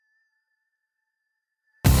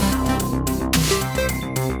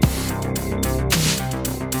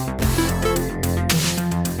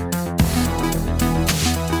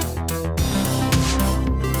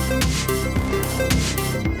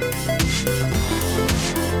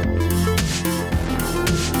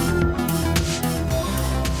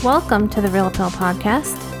Welcome to the Real Appeal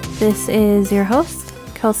Podcast. This is your host,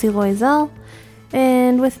 Kelsey Loisel,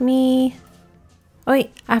 and with me... Oh,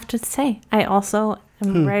 wait, I have to say, I also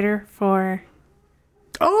am a writer for...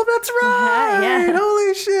 Oh, that's right! Yeah.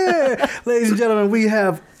 Holy shit! Ladies and gentlemen, we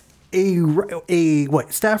have a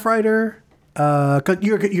staff writer,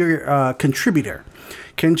 your contributor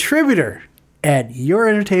at Your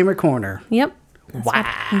Entertainment Corner. Yep.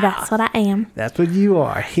 That's what I am. That's what you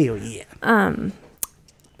are. Hell yeah.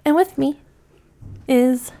 And with me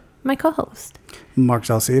is my co-host. Mark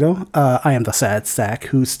Salcedo. I am the sad sack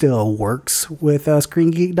who still works with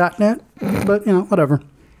ScreenGeek.net, but whatever.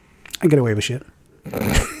 I get away with shit.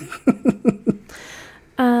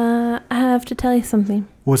 I have to tell you something.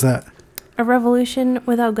 What's that? A revolution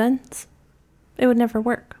without guns, it would never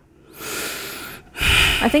work.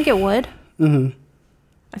 I think it would. Mm-hmm.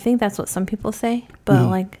 I think that's what some people say, but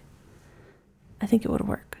I think it would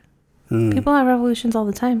work. People have revolutions all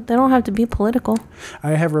the time. They don't have to be political.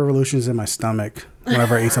 I have revolutions in my stomach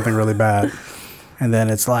whenever I eat something really bad. And then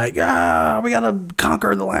it's like, we got to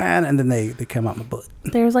conquer the land. And then they come out my butt.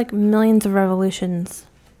 There's like millions of revolutions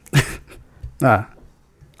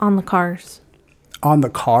on the cars. On the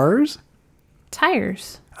cars?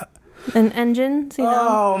 Tires. And engines,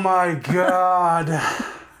 Oh, my God.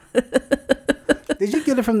 Did you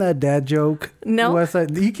get it from that dad joke? No.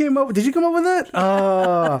 Did you come up with that?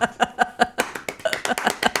 Oh.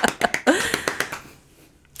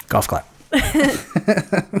 Golf clap.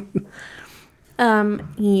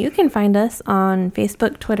 You can find us on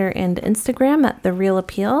Facebook, Twitter, and Instagram at The Real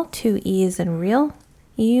Appeal, 2 E's in real.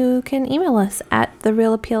 You can email us at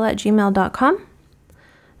therealappeal@gmail.com.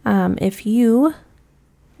 If you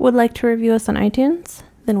would like to review us on iTunes,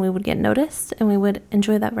 then we would get noticed, and we would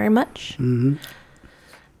enjoy that very much. Mm-hmm.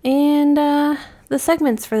 And the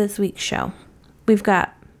segments for this week's show. We've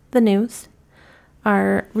got the news,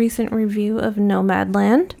 our recent review of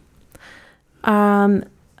Nomadland, our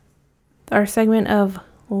segment of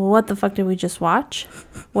What the Fuck Did We Just Watch,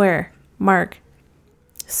 where Mark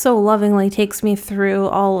so lovingly takes me through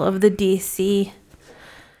all of the DC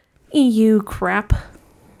EU crap,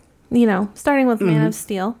 starting with Man of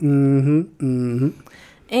Steel. Mm-hmm, mm-hmm.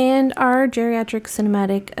 And our geriatric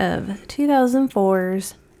cinematic of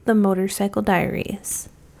 2004's The Motorcycle Diaries.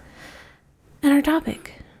 And our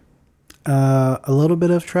topic. A little bit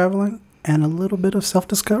of traveling and a little bit of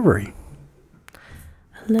self-discovery.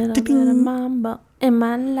 A little bit of mambo in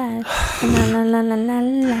my life. La, la, la, la, la,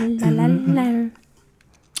 la, la, la.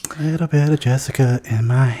 A little bit of Jessica in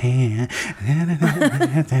my hand.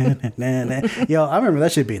 Yo, I remember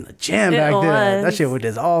that shit being the jam back then. That shit was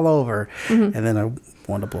just all over. Mm-hmm. And then I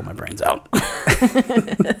wanted to blow my brains out.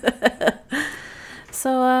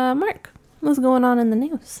 So, Mark, what's going on in the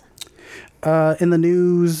news? In the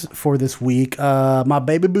news for this week, my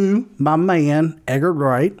baby boo, my man, Edgar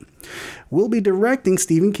Wright, will be directing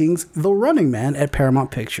Stephen King's The Running Man at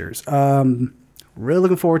Paramount Pictures. Really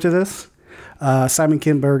looking forward to this. Simon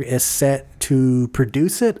Kinberg is set to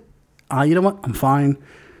produce it. You know what? I'm fine.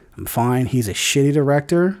 He's a shitty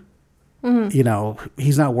director. Mm-hmm.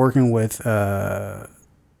 He's not working with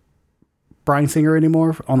Bryan Singer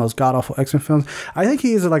anymore on those god-awful X-Men films. I think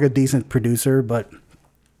he is like a decent producer, but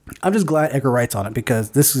I'm just glad Edgar Wright's on it because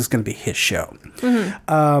this is going to be his show.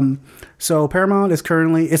 Mm-hmm. So Paramount is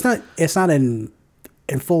currently, it's not in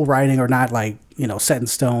full writing or not like, set in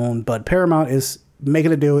stone, but Paramount is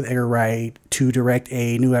making a deal with Edgar Wright to direct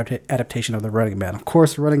a new adaptation of The Running Man. Of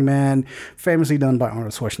course, The Running Man, famously done by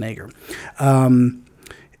Arnold Schwarzenegger.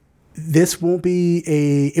 This won't be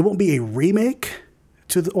a remake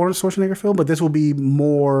to the Arnold Schwarzenegger film, but this will be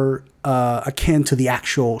more akin to the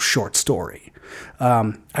actual short story.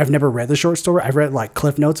 I've never read the short story. I've read like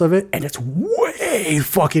cliff notes of it, and it's way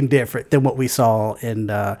fucking different than what we saw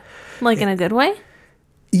in in a good way.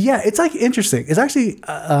 Yeah, it's like interesting. It's actually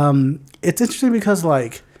it's interesting because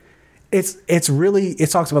like it's really, it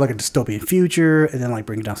talks about like a dystopian future and then like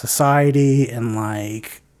bringing down society and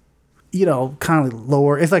like kind of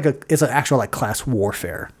lower. It's an actual like class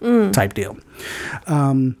warfare type deal.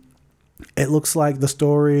 It looks like the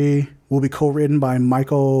story will be co-written by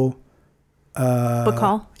Michael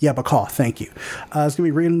Bacall. Yeah, Bacall. Thank you. It's going to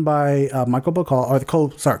be written by Michael Bacall, or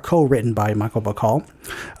co-written by Michael Bacall.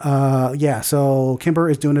 So Kimber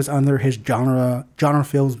is doing this under his genre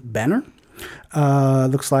films banner.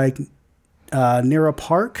 Looks like Nira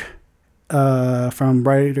Park from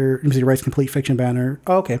writes complete fiction banner.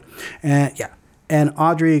 Oh, okay, and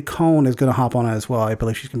Audrey Cohn is going to hop on it as well. I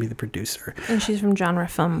believe she's going to be the producer. And she's from Genre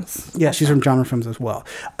Films. Yeah, she's from Genre Films as well.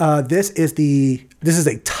 This is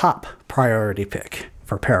a top priority pick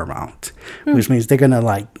for Paramount, which means they're going to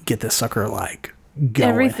like get this sucker like going.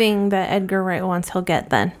 Everything that Edgar Wright wants, he'll get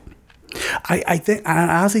then. I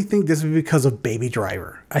honestly think this is because of Baby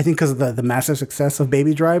Driver. I think because of the massive success of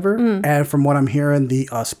Baby Driver, and from what I'm hearing, the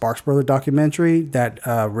Sparks Brother documentary that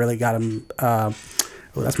really got him. Oh,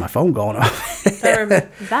 that's my phone going off.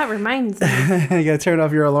 That reminds me. You gotta turn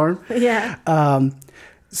off your alarm. Yeah.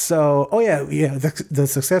 So, the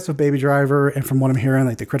success of Baby Driver, and from what I'm hearing,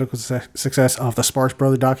 like the critical success of the Sparks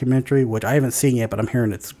Brother documentary, which I haven't seen yet, but I'm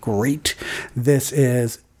hearing it's great. This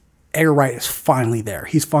is Edgar Wright is finally there.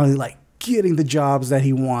 He's finally like getting the jobs that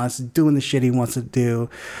he wants, doing the shit he wants to do,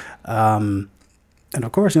 and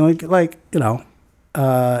of course, Edgar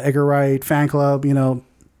Wright fan club,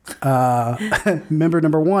 member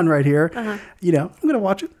number 1 right here. I'm gonna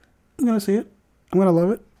watch it. I'm gonna see it. I'm gonna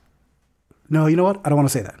love it. No, you know what? I don't want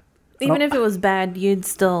to say that. Even if it was bad, you'd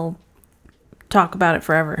still talk about it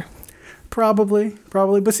forever. Probably.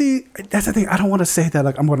 But see, that's the thing. I don't want to say that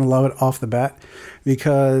like I'm going to love it off the bat,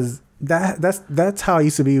 because that's how I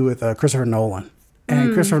used to be with Christopher Nolan.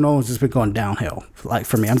 And Christopher Nolan's just been going downhill. Like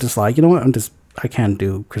for me, I'm just like, you know what? I can't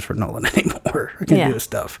do Christopher Nolan anymore. I can't do his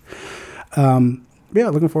stuff.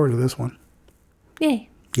 Looking forward to this one. Yay.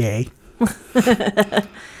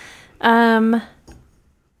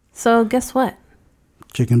 So guess what?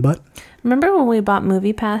 Chicken butt. Remember when we bought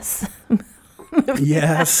MoviePass?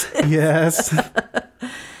 Yes.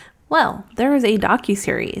 Well, there is a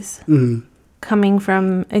docuseries coming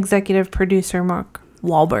from executive producer Mark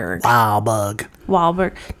Wahlberg.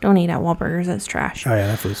 Wahlberg. Don't eat at Wahlburgers. That's trash. Oh yeah,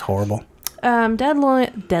 that food's horrible. Dead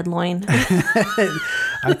loin.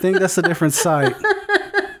 I think that's a different site.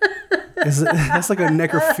 That's like a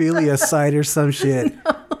necrophilia site or some shit.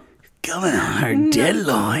 No. Coming on our dead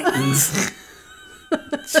loins.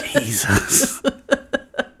 Jesus.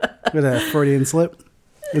 With a Freudian slip?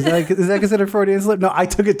 Is that considered Freudian slip? No, I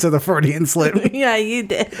took it to the Freudian slip. Yeah, you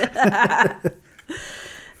did.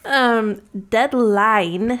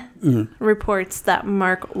 Deadline reports that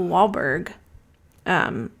Mark Wahlberg,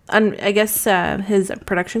 I guess his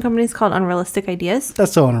production company is called Unrealistic Ideas.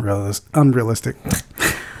 That's so unrealistic.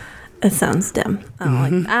 It sounds dumb. I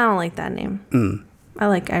don't like that name. I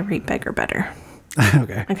like I Rate Beggar better.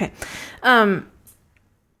 Okay.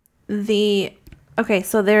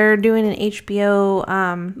 So they're doing an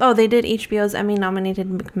HBO. They did HBO's Emmy-nominated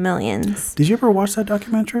McMillions. Did you ever watch that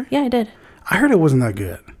documentary? Yeah, I did. I heard it wasn't that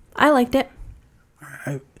good. I liked it.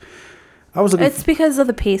 I was looking. It's because of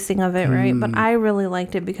the pacing of it, right? But I really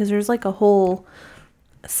liked it because there's like a whole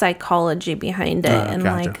psychology behind it, and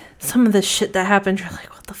gotcha. like some of the shit that happened, you're like,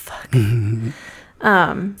 what the fuck?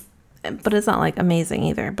 But it's not like amazing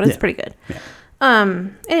either, but it's pretty good. Yeah.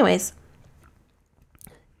 Anyways,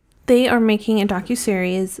 they are making a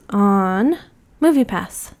docuseries on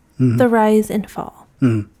MoviePass, The Rise and Fall.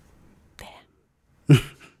 It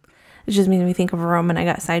just made me think of Rome and I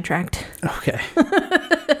got sidetracked. Okay.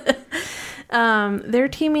 They're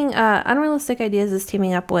teaming, Unrealistic Ideas is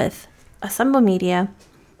teaming up with Assemble Media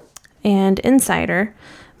and Insider,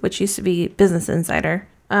 which used to be Business Insider.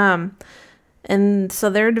 And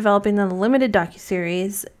so they're developing a limited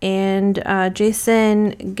docuseries, and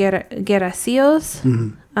Jason Geracios,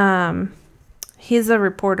 he's a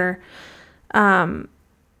reporter.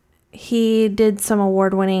 He did some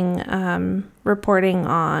award-winning reporting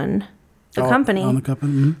on the company. On the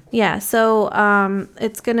company? Yeah, so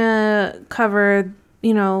it's going to cover,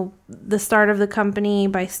 the start of the company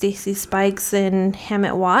by Stacy Spikes and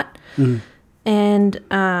Hammett Watt. And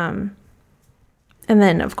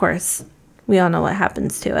then, of course, we all know what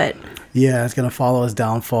happens to it. Yeah, it's going to follow his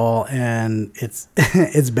downfall and it's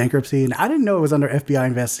bankruptcy. And I didn't know it was under FBI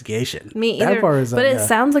investigation. Me either. But it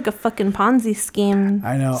sounds like a fucking Ponzi scheme.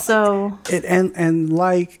 I know. So and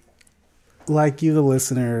like you, the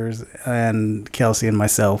listeners, and Kelsey and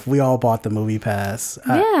myself, we all bought the MoviePass.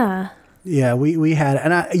 Yeah. Yeah, we had,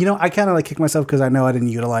 and I kind of like kick myself because I know I didn't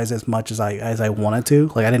utilize as much as I wanted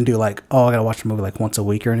to. Like I didn't do like, I gotta watch the movie like once a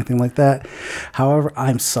week or anything like that. However,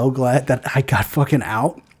 I'm so glad that I got fucking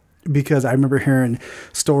out, because I remember hearing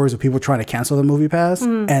stories of people trying to cancel the MoviePass,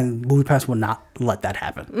 and MoviePass would not let that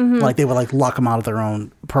happen. Like they would like lock them out of their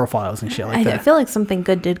own profiles and shit like that. I feel like something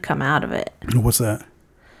good did come out of it. What's that?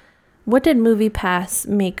 What did MoviePass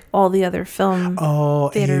make all the other film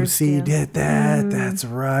theaters AMC did that. That's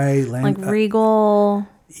right. Like Regal.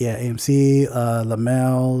 Yeah, AMC,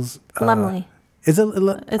 Lamel's. Laemmle. Is it?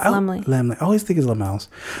 It's Laemmle. Laemmle. I always think it's Lamel's.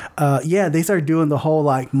 Yeah, they started doing the whole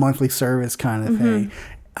like monthly service kind of thing.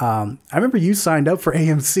 I remember you signed up for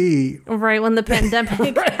AMC right when the pandemic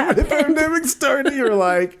when the pandemic started. You were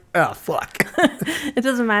like, oh fuck. It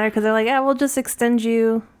doesn't matter because they're like, yeah, we'll just extend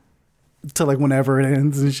you to like whenever it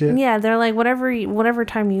ends and shit. Yeah, they're like whatever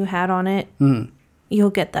time you had on it, you'll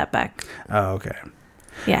get that back. Oh, okay.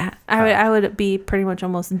 Yeah, I would be pretty much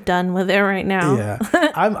almost done with it right now. Yeah,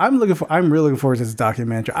 I'm really looking forward to this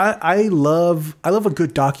documentary. I love a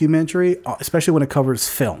good documentary, especially when it covers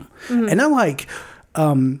film, and not like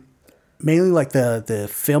mainly like the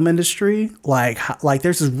film industry. Like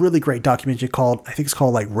there's this really great documentary called, I think it's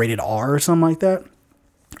called like Rated R or something like that.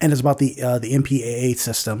 And it's about the MPAA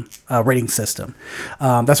system, rating system.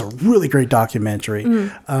 That's a really great documentary.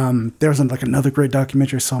 There was like another great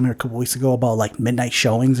documentary I saw me a couple weeks ago about like midnight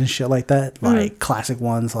showings and shit like that. Like classic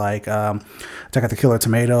ones like Check Out the Killer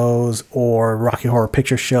Tomatoes or Rocky Horror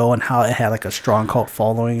Picture Show, and how it had like a strong cult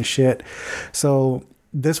following and shit. So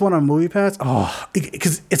this one on MoviePass,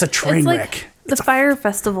 because it's a train wreck. The Fire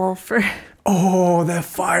Festival for... Oh, that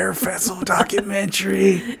Fire Festival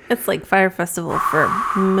documentary. It's like Fire Festival for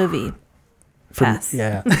movie pass.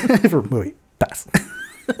 Yeah, for movie pass.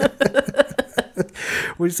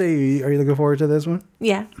 Would you say, are you looking forward to this one?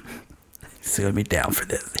 Yeah. So gonna be down for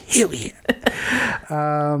this. Hell yeah.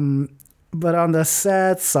 But on the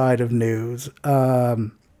sad side of news,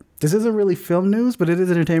 this isn't really film news, but it is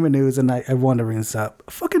entertainment news, and I wanted to bring this up.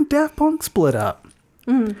 Fucking Daft Punk split up.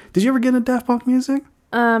 Did you ever get into Daft Punk music?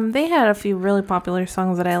 They had a few really popular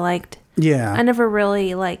songs that I liked. Yeah. I never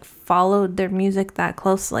really like followed their music that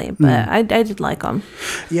closely, but I did like them.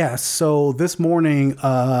 Yeah. So this morning,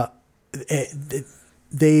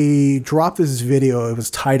 they dropped this video. It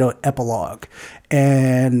was titled Epilogue,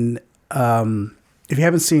 and if you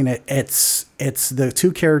haven't seen it, it's the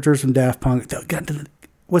two characters from Daft Punk.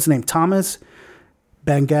 What's his name? Thomas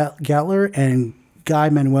Van Gatler and Guy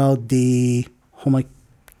Manuel de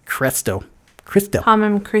Cristo. Cristo.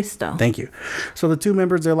 Thank you. So the two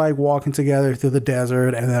members, they're like walking together through the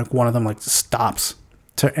desert, and then one of them like stops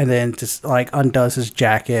and then just like undoes his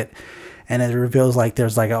jacket, and it reveals like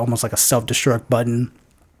there's like almost like a self-destruct button.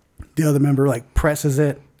 The other member like presses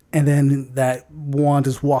it, and then that one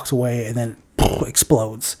just walks away, and then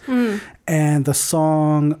explodes. And the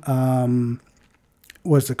song,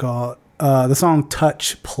 what's it called? The song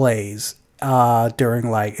Touch plays during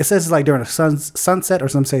like, it says like during a sunset, or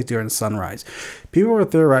some say during sunrise. People were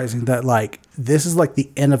theorizing that like this is like the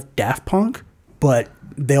end of Daft Punk, but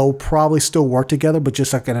they'll probably still work together, but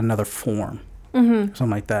just like in another form, something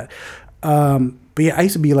like that. But yeah, I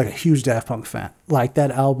used to be like a huge Daft Punk fan. Like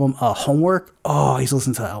that album, Homework. Oh, I used to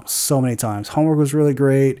listen to that album so many times. Homework was really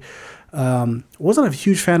great. Wasn't a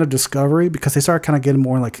huge fan of Discovery because they started kind of getting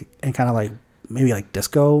more like, and kind of like maybe like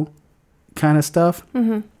disco kind of stuff.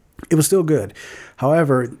 It was still good.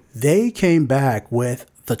 However, they came back with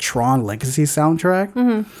the Tron Legacy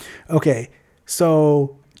soundtrack. Okay,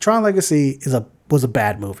 so Tron Legacy was a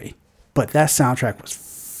bad movie, but that soundtrack was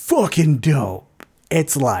fucking dope.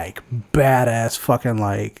 It's like badass fucking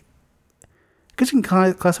like, I guess you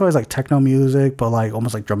can classify it as like techno music, but like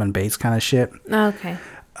almost like drum and bass kind of shit. Okay.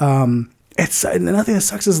 It's nothing that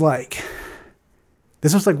sucks is like,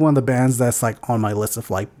 this was like one of the bands that's like on my list of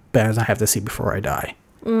like bands I have to see before I die.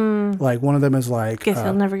 Like one of them is like, guess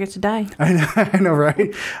you'll never get to die. I know,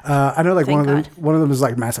 right? I know like one of them is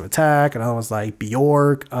like Massive Attack, and another one's like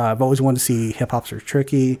Bjork. I've always wanted to see Hip Hop's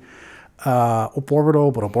Tricky.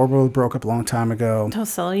 Orbital, but Orbital broke up a long time ago. Oh,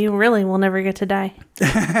 so you really will never get to die.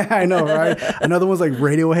 I know, right? Another one's like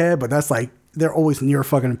Radiohead, but that's like, they're always near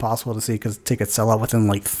fucking impossible to see because tickets sell out within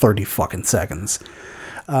like 30 fucking seconds.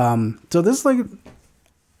 So this is like,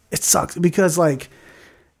 it sucks because like,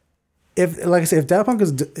 if like I said, if Daft Punk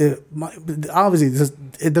is obviously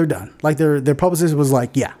they're done. Like their publicist was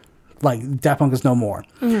like, yeah, like Daft Punk is no more.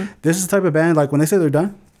 This is the type of band like when they say they're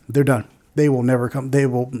done, they're done. They will never come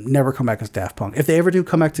back as Daft Punk. If they ever do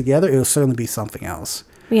come back together, it'll certainly be something else.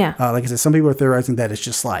 Yeah. Like I said, some people are theorizing that it's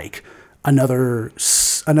just like another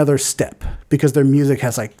step because their music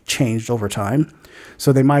has like changed over time.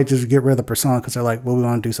 So they might just get rid of the persona because they're like, well, we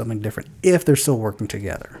want to do something different if they're still working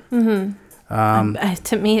together.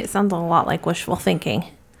 To me, it sounds a lot like wishful thinking.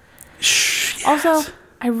 Yes. Also,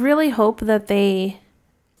 I really hope that they,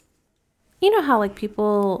 you know how like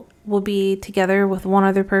people will be together with one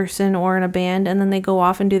other person or in a band and then they go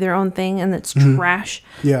off and do their own thing and it's trash.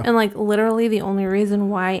 Yeah. And like literally the only reason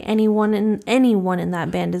why anyone in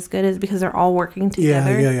that band is good is because they're all working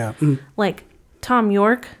together. Yeah. Like Tom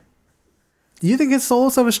York. You think his solo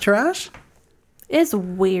stuff is trash? It's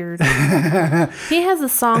weird. He has a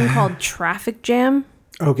song called Traffic Jam.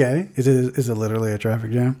 Okay. Is it literally a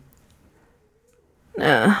traffic jam?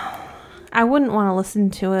 I wouldn't want to listen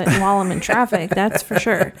to it while I'm in traffic. That's for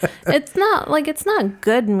sure. It's not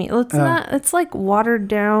good. It's like watered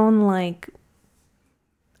down, like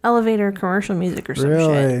elevator commercial music or some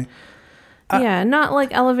shit. Yeah, not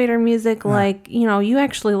like elevator music, like, you know, you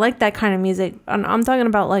actually like that kind of music. I'm talking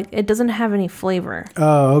about, like, it doesn't have any flavor.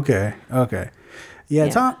 Oh, okay. Yeah,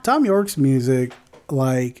 Yeah. Tom York's music,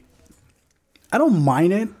 like, I don't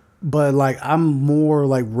mind it, but, like, I'm more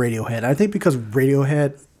like Radiohead. I think because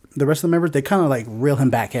Radiohead, the rest of the members, they kind of, like, reel him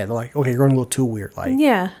back in. They're like, okay, you're going a little too weird. Like,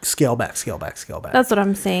 Yeah. scale back. That's what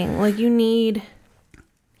I'm saying. Like,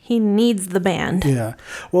 he needs the band. Yeah.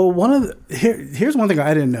 Well, here's one thing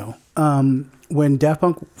I didn't know. When Daft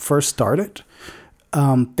Punk first started,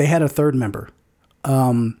 they had a third member.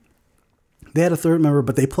 But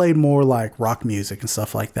they played more like rock music and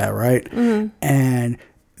stuff like that, right? Mm-hmm. And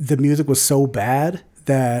the music was so bad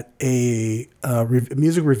that a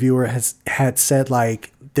music reviewer had said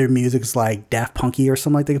like their music's like Daft Punky or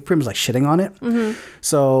something like that. They pretty much like shitting on it. Mm-hmm.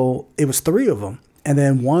 So it was 3 of them. And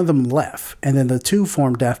then one of them left. And then the 2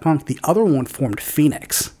 formed Daft Punk. The other one formed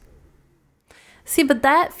Phoenix. See, but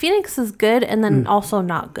that Phoenix is good and then also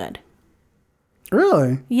not good.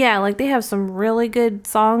 Really? Yeah, like they have some really good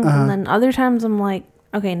songs, and then other times I'm like,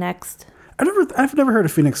 okay, next. I've never heard a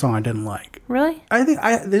Phoenix song I didn't like. Really? I think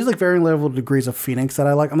there's like varying level degrees of Phoenix that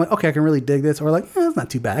I like. I'm like, okay, I can really dig this, or like, it's not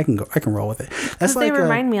too bad. I can roll with it. Because they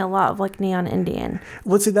remind me a lot of like Neon Indian.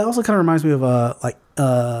 Well, see, that also kind of reminds me of M83.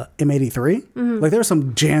 Mm-hmm. Like there are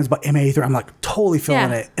some jams by M83. I'm like totally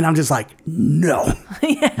feeling it, and I'm just like, no,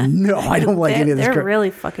 no, I don't like any of this. They're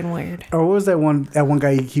really fucking weird. Or what was that one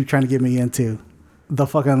guy you keep trying to get me into? The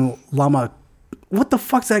fucking llama. What the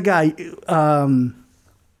fuck's that guy?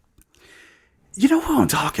 You know what I'm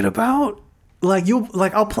talking about? Like we'll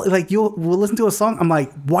listen to a song. I'm like,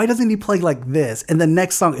 why doesn't he play like this? And the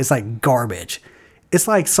next song is like garbage. It's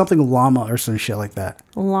like something llama or some shit like that.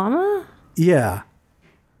 Llama? Yeah.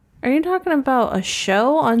 Are you talking about a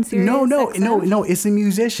show on Sirius XM? No. It's a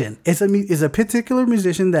musician. It's a particular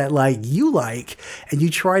musician that like you like, and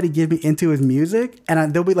you try to get me into his music,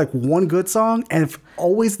 and there'll be like one good song, and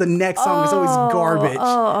always the next song is always garbage.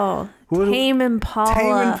 Tame Impala.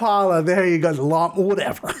 Tame Impala. There you go.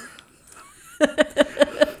 Whatever.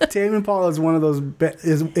 Tame Impala is one of those.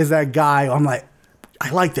 Is that guy? I'm like,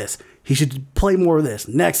 I like this. He should play more of this.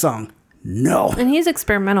 Next song, no. And he's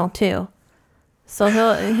experimental too. So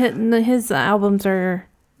his albums are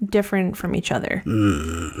different from each other.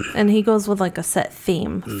 And he goes with like a set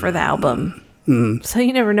theme for the album. So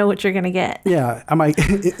you never know what you're going to get. Yeah. I'm like,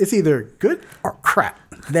 it's either good or crap.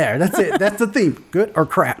 There. That's it. That's the theme. Good or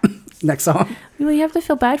crap. Next song. Well, you have to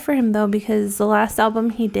feel bad for him though, because the last album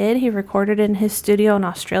he recorded in his studio in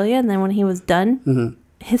Australia. And then when he was done,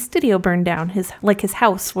 his studio burned down. His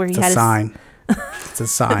house where he had sign. It's a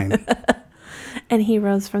sign. And he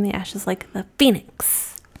rose from the ashes like the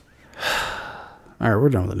phoenix. All right, we're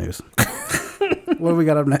done with the news. What do we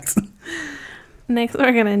got up next? Next,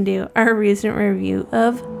 we're going to do our recent review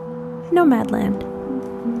of Nomadland.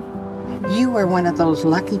 You are one of those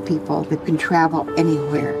lucky people that can travel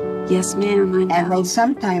anywhere. Yes, ma'am, I know. And they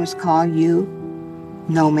sometimes call you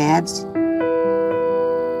nomads.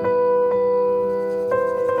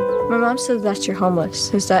 My mom says that you're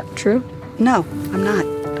homeless. Is that true? No, I'm not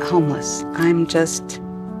homeless. I'm just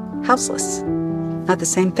houseless. Not the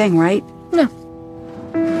same thing, right? No.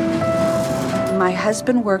 My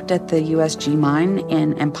husband worked at the USG mine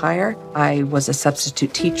in Empire. I was a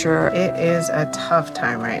substitute teacher. It is a tough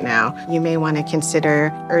time right now. You may want to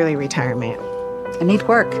consider early retirement. I need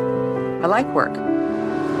work. I like work. 1, 2,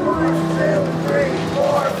 3,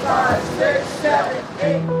 4, 5, 6, 7,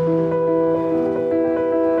 8.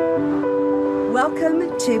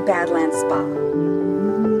 Welcome to Badlands Spa.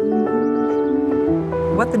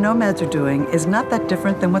 What the nomads are doing is not that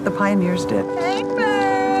different than what the pioneers did. Hey,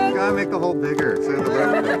 Fern! You gotta make the hole bigger.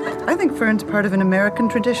 I think Fern's part of an American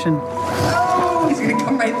tradition. Oh, he's gonna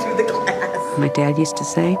come right through the glass. My dad used to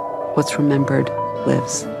say, what's remembered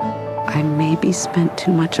lives. I maybe spent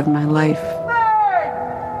too much of my life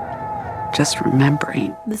just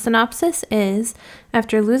remembering. The synopsis is,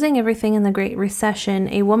 after losing everything in the Great Recession,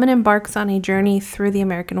 a woman embarks on a journey through the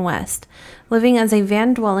American West, living as a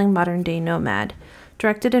van-dwelling modern-day nomad.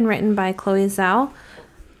 Directed and written by Chloe Zhao.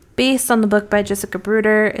 Based on the book by Jessica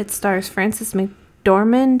Bruder, it stars Frances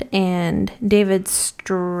McDormand and David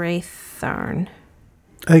Strathairn.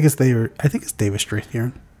 I think it's David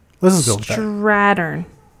Strathairn. Let's just go with that. Strathern.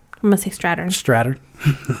 I'm going to say Strathern. Strathern.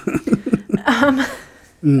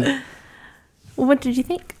 What did you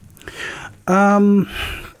think?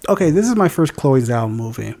 Okay, this is my first Chloe Zhao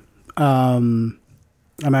movie.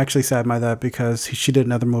 I'm actually sad by that because she did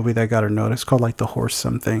another movie that got her notice called like The Horse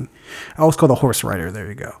something. I always call The Horse Rider. There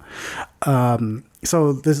you go.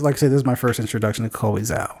 So this, like I said, this is my first introduction to Chloe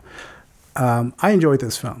Zhao. I enjoyed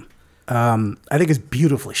this film. I think it's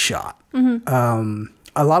beautifully shot.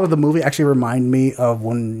 A lot of the movie actually remind me of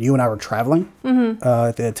when you and I were traveling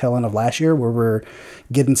at the tail end of last year, where we're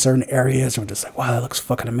getting certain areas and we're just like, wow, that looks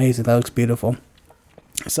fucking amazing. That looks beautiful.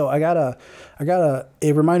 So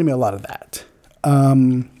it reminded me a lot of that.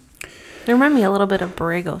 They remind me a little bit of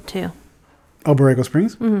Borrego too. Oh, Borrego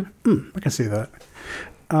Springs? I can see that.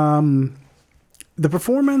 The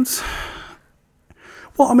performance,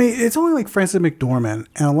 well, I mean, it's only like Frances McDormand,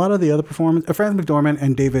 and a lot of the other performance, Frances McDormand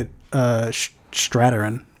and David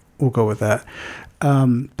Strathairn, we'll go with that.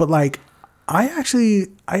 But like, I actually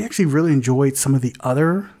really enjoyed some of the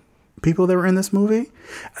other people that were in this movie,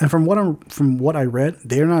 and from what I read,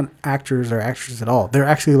 they're not actors or actresses at all. They're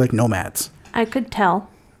actually like nomads. I could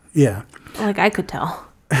tell. Yeah. Like, I could tell.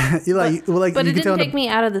 But it didn't take me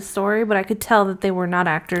out of the story, but I could tell that they were not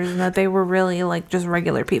actors and that they were really like just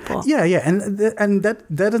regular people. Yeah, and that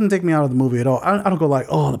doesn't take me out of the movie at all. I don't go like,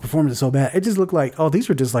 oh, the performance is so bad. It just looked like, oh, these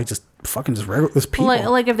were just fucking regular people.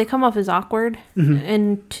 Like if they come off as awkward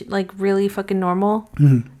and like really fucking normal,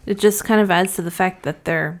 it just kind of adds to the fact that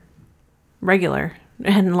they're regular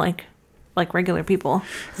and like regular people.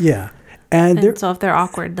 Yeah. And so if they're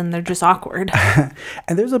awkward, then they're just awkward.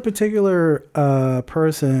 And there's a particular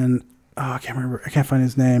person, I can't remember, I can't find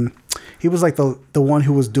his name. He was like the one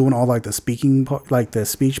who was doing all like the speaking, like the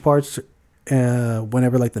speech parts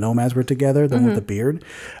whenever like the nomads were together, the one with the beard.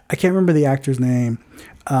 I can't remember the actor's name,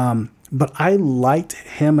 but I liked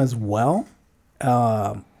him as well.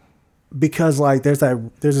 Because like there's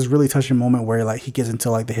this really touching moment where like he gets into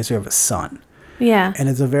like the history of his son. Yeah. And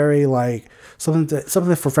it's a very like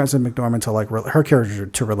something for Frances McDormand to like her character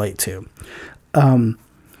to relate to.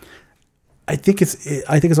 I think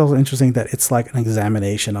it's also interesting that it's like an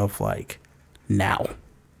examination of like now,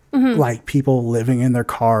 like people living in their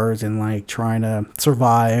cars and like trying to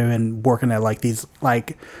survive and working at like these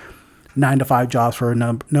like 9-to-5 jobs for a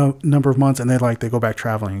number of months, and they go back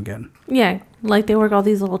traveling again. Yeah, like they work all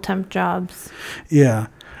these little temp jobs. Yeah.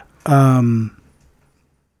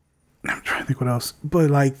 I'm trying to think what else, but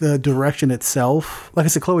like the direction itself, like I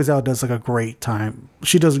said, Chloe Zhao does like a great time.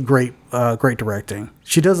 She does great directing.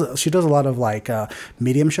 She does a lot of like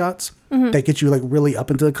medium shots that get you like really up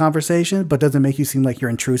into the conversation, but doesn't make you seem like you're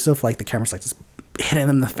intrusive. Like the camera's like just hitting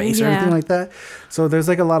them in the face or anything like that. So there's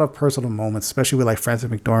like a lot of personal moments, especially with like Frances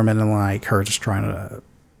McDormand and like her just trying to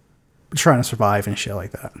survive and shit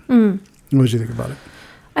like that. What did you think about it?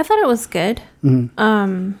 I thought it was good.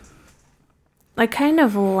 I kind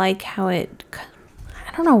of like how I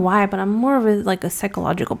don't know why, but I'm more of a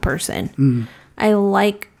psychological person. I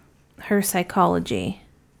like her psychology.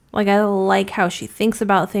 Like, I like how she thinks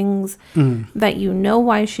about things, that you know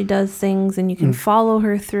why she does things, and you can follow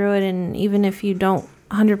her through it. And even if you don't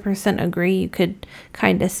 100% agree, you could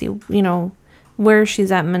kind of see, where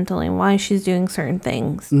she's at mentally and why she's doing certain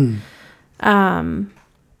things.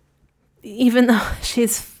 Even though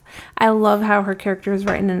I love how her character is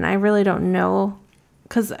written, and I really don't know,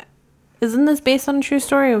 because isn't this based on a true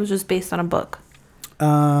story, or it was just based on a book?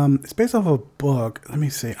 It's based off a book. Let me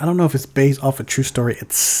see. I don't know if it's based off a true story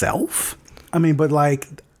itself. I mean, but like,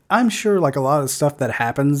 I'm sure like a lot of stuff that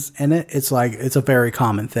happens in it, it's like, it's a very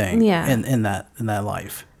common thing in that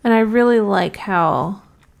life. And I really like how,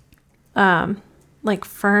 like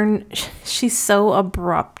Fern, she's so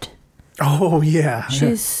abrupt. Oh yeah.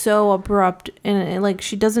 She's so abrupt, and like,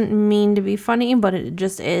 she doesn't mean to be funny, but it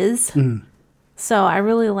just is. So I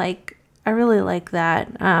really like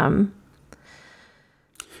that.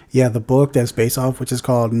 Yeah, the book that's based off, which is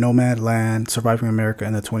called Nomadland: Surviving America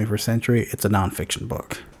in the 21st Century, it's a nonfiction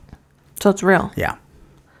book. So it's real. Yeah.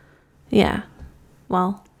 Yeah.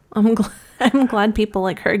 Well, I'm glad people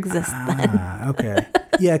like her exist then. Okay.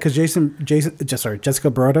 Yeah, because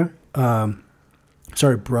Jessica Bruder.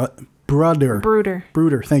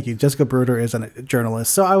 Bruder. Thank you. Jessica Bruder is a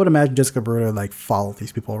journalist, so I would imagine Jessica Bruder like followed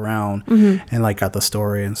these people around and like got the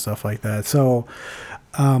story and stuff like that. So,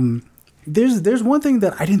 there's one thing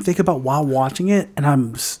that I didn't think about while watching it, and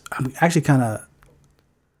I'm actually kind of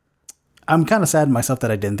sad in myself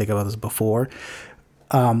that I didn't think about this before.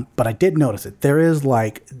 But I did notice it. There is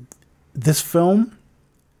like, this film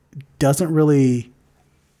doesn't really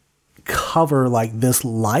cover like this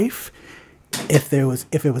life if it was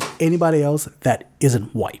anybody else that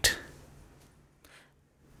isn't white.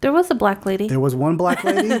 There was a black lady. There was one black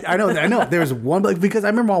lady. I know. There was one black, because I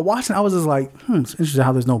remember while watching, I was just like, it's interesting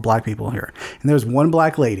how there's no black people here. And there's one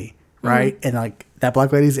black lady, right? And like, that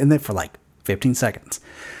black lady's in there for like 15 seconds.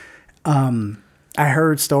 I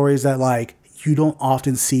heard stories that like, you don't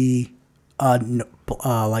often see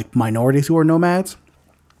like minorities who are nomads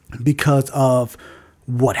because of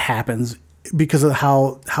what happens because of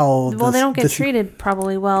how well, they don't get treated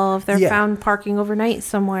probably well if they're found parking overnight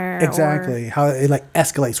somewhere. Exactly. How it like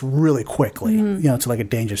escalates really quickly, to like a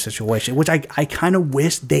dangerous situation, which I kind of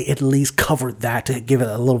wish they at least covered that to give it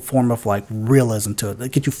a little form of like realism to it,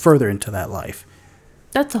 like get you further into that life.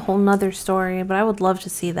 That's a whole nother story, but I would love to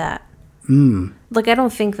see that. Like, I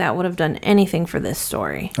don't think that would have done anything for this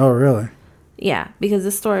story. Oh, really? Yeah, because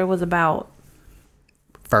this story was about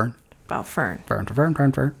Fern. About Fern. Fern.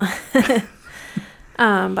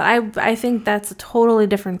 But I think that's a totally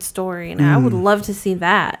different story, and I would love to see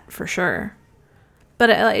that for sure.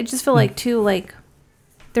 But I just feel like too, like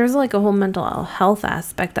there's like a whole mental health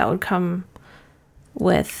aspect that would come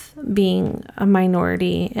with being a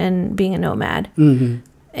minority and being a nomad.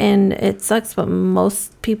 And it sucks, but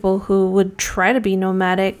most people who would try to be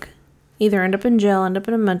nomadic either end up in jail, end up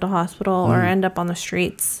in a mental hospital, or end up on the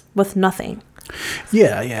streets with nothing.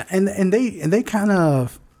 Yeah, and they kind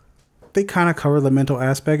of cover the mental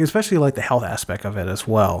aspect, especially like the health aspect of it as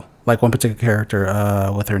well. Like one particular character,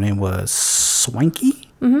 what her name was, Swanky.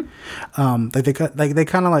 They kind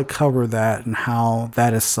of like cover that and how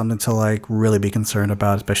that is something to like really be concerned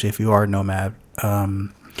about, especially if you are a nomad.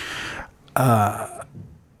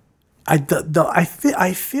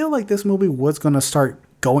 I feel like this movie was going to start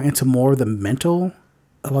going into more of the mental,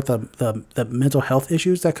 about the mental health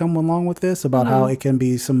issues that come along with this, about how it can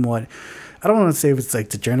be somewhat, I don't want to say if it's like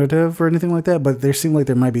degenerative or anything like that, but there seemed like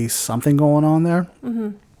there might be something going on there.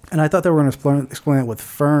 And I thought they were going to explain it with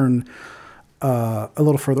Fern a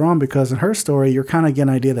little further on, because in her story, you're kind of getting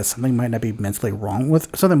an idea that something might be mentally wrong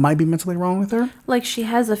with her. Like she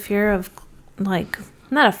has a fear of, like,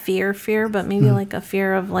 not a fear, but maybe like a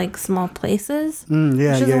fear of like small places. She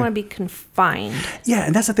doesn't want to be confined. Yeah,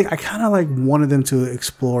 and that's the thing. I kind of like wanted them to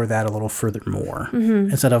explore that a little further more,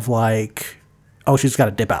 instead of like, oh, she's got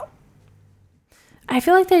to dip out. I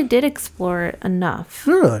feel like they did explore it enough.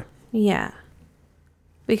 Really? Yeah.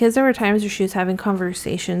 Because there were times where she was having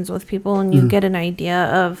conversations with people and you get an idea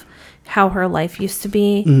of how her life used to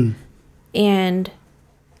be and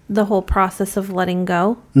the whole process of letting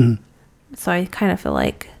go. So I kind of feel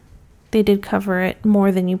like they did cover it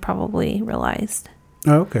more than you probably realized.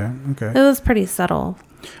 Oh, okay. It was pretty subtle.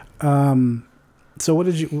 So what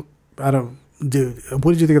did you think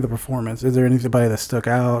of the performance? Is there anybody that stuck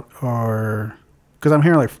out, or because I'm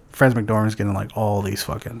hearing like Frances McDormand's getting like all these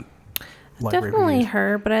fucking definitely reviews.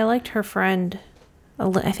 Her, but I liked her friend.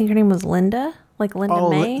 I think her name was Linda. Like Linda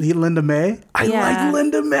May. Linda May? I like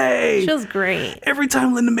Linda May. She was great. Every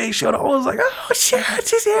time Linda May showed up, I was like, oh shit,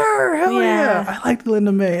 she's here. Hell yeah. I liked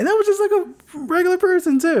Linda May. And that was just like a regular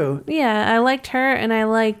person too. Yeah, I liked her, and I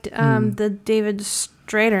liked the David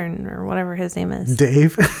Strathairn, or whatever his name is.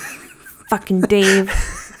 Dave? Fucking Dave.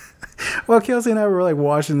 Well, Kelsey and I were like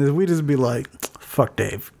watching this. We'd just be like, fuck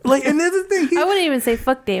Dave. Like, and that's the thing. I wouldn't even say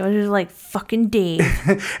fuck Dave. I was just like, fucking Dave.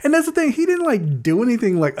 And that's the thing. He didn't like do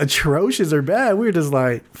anything like atrocious or bad. We were just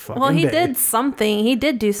like, fucking Well, he Dave. did something. He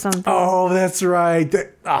did do something. Oh, that's right.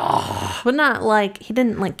 But not like, he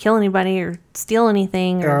didn't like kill anybody or steal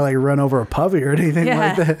anything. Or like run over a puppy or anything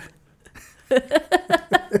like that.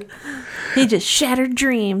 He just shattered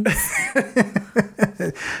dreams.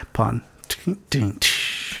 Pun.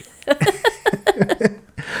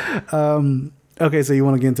 Okay, so you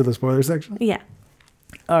want to get into the spoiler section? Yeah.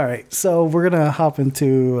 All right, so we're going to hop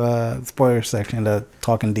into the spoiler section to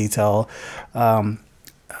talk in detail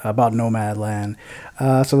about Nomadland.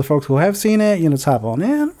 So the folks who have seen it, let's hop on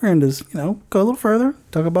in. We're going to just, go a little further,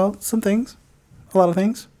 talk about some things, a lot of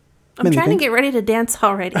things. I'm trying to get ready to dance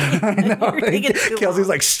already. I know. Kelsey's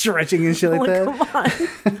like stretching and shit like that. Come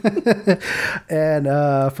on.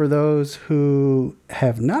 And for those who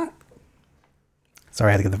have not, sorry,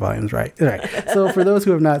 I had to get the volumes right. All right. So for those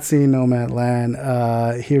who have not seen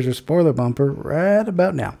Nomadland, here's your spoiler bumper right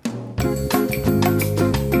about now.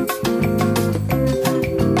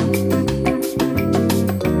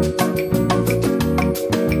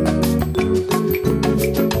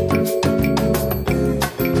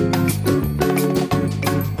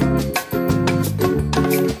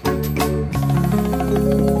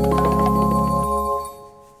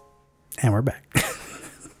 And we're back.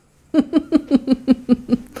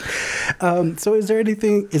 So is there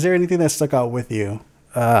anything that stuck out with you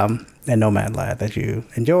in Nomadland that you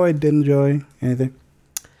enjoyed, didn't enjoy, anything?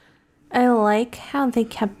 I like how they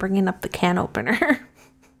kept bringing up the can opener.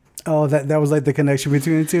 Oh, that was like the connection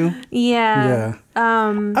between the two? Yeah.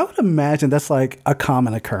 I would imagine that's like a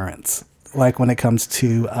common occurrence, like when it comes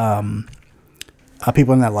to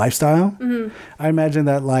people in that lifestyle. I imagine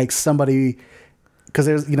that like somebody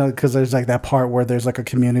because there's like that part where there's like a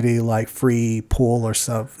community like free pool or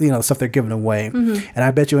stuff, stuff they're giving away. And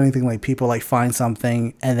I bet you anything, like people like find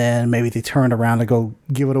something and then maybe they turn around to go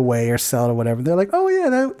give it away or sell it or whatever. They're like, oh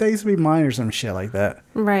yeah, that used to be mine or some shit like that.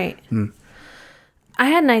 Right. I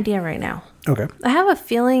had an idea right now. Okay. I have a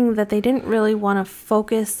feeling that they didn't really want to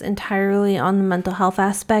focus entirely on the mental health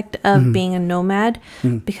aspect of being a nomad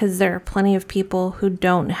because there are plenty of people who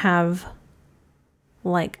don't have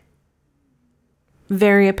like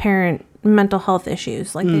very apparent mental health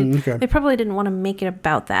issues. Like they probably didn't want to make it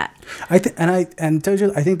about that. I think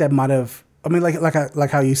that might have. I mean, like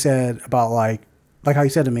how you said about like how you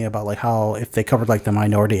said to me about like how if they covered like the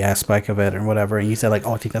minority aspect of it or whatever, and you said like,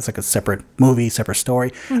 oh, I think that's like a separate movie, separate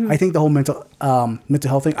story. I think the whole mental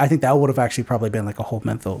health thing, I think that would have actually probably been like a whole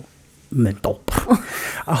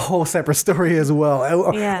a whole separate story as well.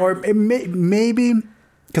 Or it maybe,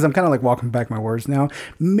 because I'm kind of like walking back my words now,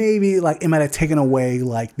 maybe like it might have taken away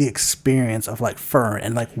like the experience of like Fern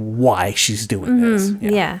and like why she's doing this.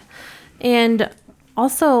 Yeah. And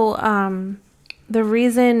also the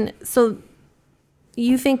reason, so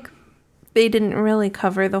you think they didn't really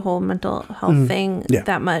cover the whole mental health thing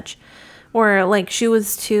that much, or like she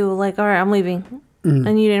was too like, all right, I'm leaving,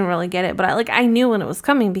 and you didn't really get it. But I knew when it was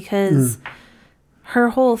coming because her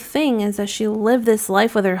whole thing is that she lived this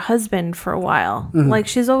life with her husband for a while. Like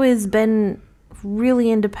she's always been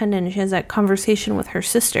really independent. She has that conversation with her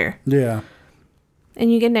sister. Yeah,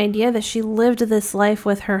 and you get an idea that she lived this life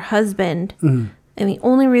with her husband, and the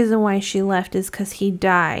only reason why she left is because he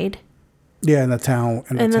died. Yeah, and the town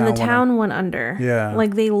went under. Yeah.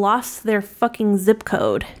 Like they lost their fucking zip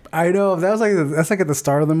code. I know. That's like at the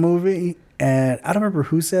start of the movie, and I don't remember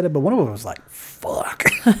who said it, but one of them was like, fuck.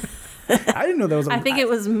 I didn't know that was I think it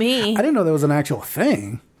was me. I didn't know that was an actual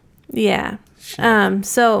thing. Yeah. Shit.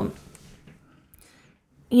 So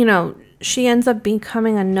she ends up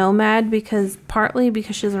becoming a nomad partly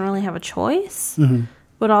because she doesn't really have a choice,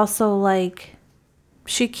 but also like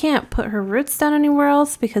she can't put her roots down anywhere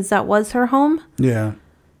else because that was her home. Yeah.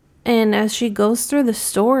 And as she goes through the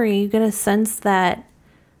story, you get a sense that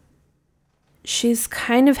she's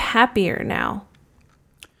kind of happier now.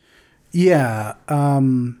 Yeah.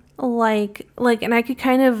 Like, and I could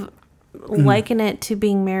kind of liken it to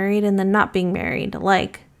being married and then not being married.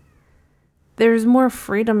 Like, there's more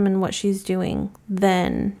freedom in what she's doing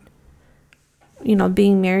than,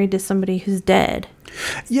 being married to somebody who's dead.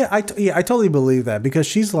 Yeah, I totally believe that because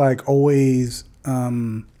she's like always,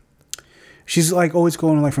 she's like always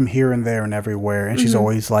going like from here and there and everywhere, and she's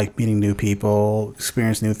always like meeting new people,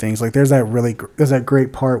 experiencing new things. Like there's that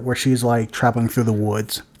great part where she's like traveling through the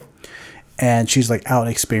woods, and she's like out and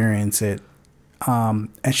experience it, and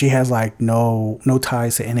she has like no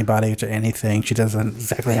ties to anybody or to anything. She doesn't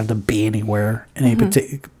exactly have to be anywhere in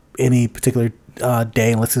any particular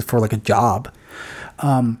day unless it's for like a job.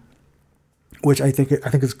 Which I think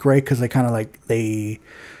is great because they kind of like they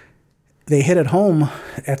hit it home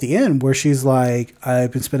at the end where she's like,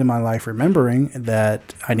 I've been spending my life remembering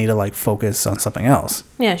that I need to like focus on something else.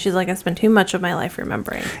 Yeah, she's like, I spent too much of my life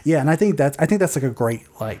remembering. Yeah, and I think that's like a great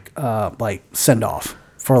like send off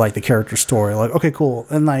for like the character story. Like, okay, cool,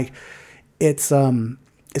 and like it's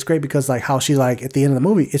great because like how she like at the end of the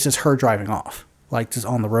movie, it's just her driving off, like just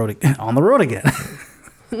on the road again.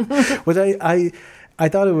 Which I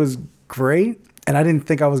thought it was great, and I didn't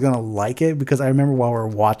think I was gonna like it because I remember while we were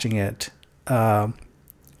watching it, I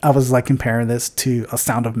was like comparing this to A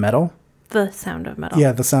Sound of Metal. The Sound of Metal.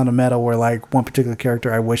 Yeah, The Sound of Metal, where like one particular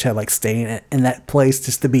character I wish had like stayed in that place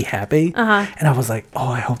just to be happy. And I was like, oh,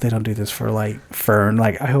 I hope they don't do this for like Fern.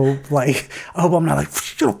 Like I hope I'm not like,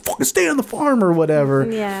 fucking stay on the farm or whatever.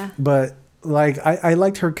 Yeah. But like I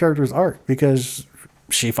liked her character's arc because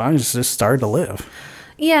she finally just started to live.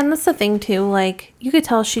 Yeah, and that's the thing too. Like you could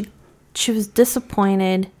tell she was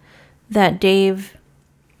disappointed that Dave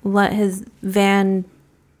let his van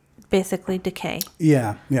basically decay.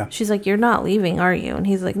 Yeah. She's like, you're not leaving, are you? And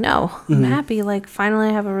he's like, no, I'm happy. Like, finally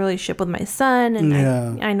I have a relationship with my son,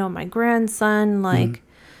 and I know my grandson. Like,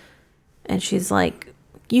 and she's like,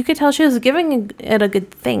 you could tell she was giving it a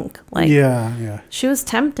good think. Like, yeah. She was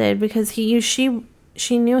tempted because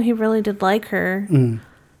she knew he really did like her.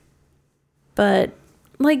 But,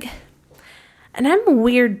 like, and I'm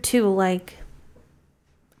weird too, like,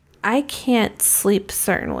 I can't sleep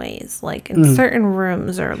certain ways, like in certain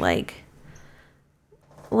rooms, or like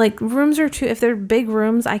rooms are too, if they're big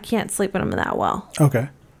rooms, I can't sleep in them that well. Okay.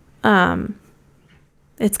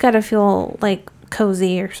 It's got to feel like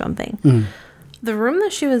cozy or something. The room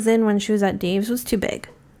that she was in when she was at Dave's was too big.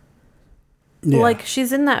 Yeah. Like,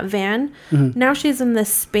 she's in that van. Now she's in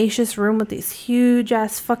this spacious room with these huge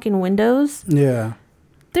ass fucking windows. Yeah.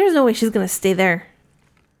 There's no way she's gonna stay there.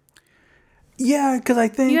 Yeah, because I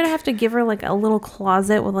think You're gonna have to give her like a little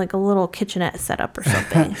closet with like a little kitchenette set up or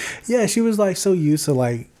something. yeah, she was like so used to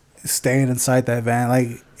like staying inside that van,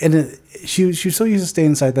 like, and she was so used to staying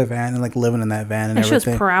inside that van and like living in that van and she was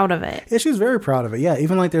everything. proud of it. Yeah, she was very proud of it. Yeah,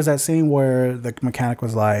 even like there's that scene where the mechanic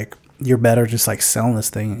was like, "You're better just like selling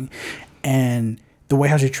this thing," and the way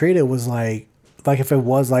how she treated it was like if it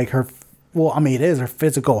was like her. Well, I mean, it is her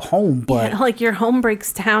physical home, but... Yeah, like your home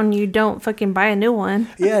breaks down, you don't fucking buy a new one.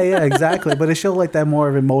 yeah, exactly. But it showed like that more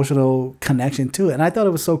of emotional connection to it. And I thought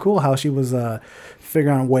it was so cool how she was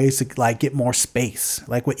figuring out ways to like get more space,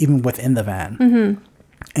 like even within the van. Mm-hmm.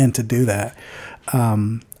 And to do that,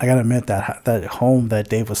 I got to admit that home that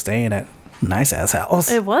Dave was staying at, nice-ass house.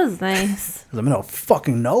 It was nice. It was in the middle of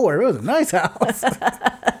fucking nowhere. It was a nice house.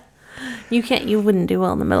 You wouldn't do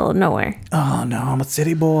well in the middle of nowhere. Oh, no, I'm a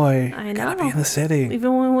city boy. I know. Gotta be in the city.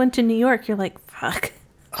 Even when we went to New York, you're like, fuck.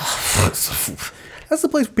 That's the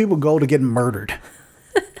place people go to get murdered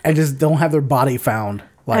and just don't have their body found.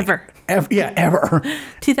 Like, ever.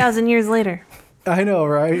 2,000 years later. I know,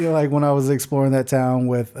 right? Like when I was exploring that town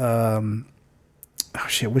with,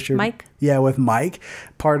 what's your... Mike? Yeah, with Mike.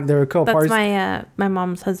 There were a couple parts... That's my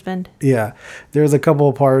mom's husband. Yeah. There was a couple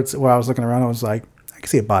of parts where I was looking around, I was like, I can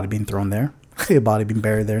see a body being thrown there. I see a body being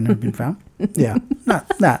buried there and never been found. Yeah.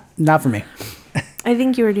 Not for me. I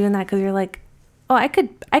think you were doing that because you're like, oh, I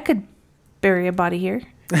could bury a body here.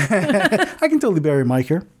 I can totally bury Mike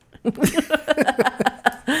here.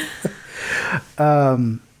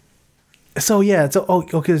 So yeah.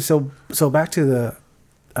 Okay. So back to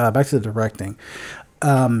the directing.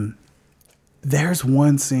 There's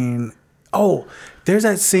one scene. Oh, there's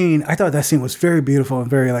that scene. I thought that scene was very beautiful and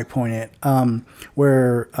very like poignant.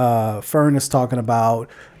 Where Fern is talking about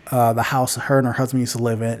the house her and her husband used to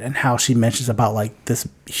live in, and how she mentions about like this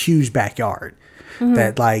huge backyard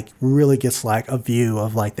that like really gets like a view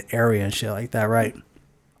of like the area and shit like that, right?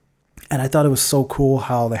 And I thought it was so cool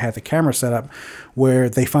how they had the camera set up where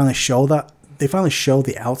they finally show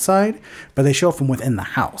the outside, but they show it from within the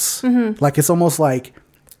house. Like it's almost like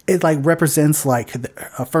it like represents like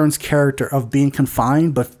Fern's character of being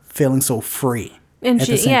confined but feeling so free. And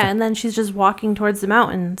and then she's just walking towards the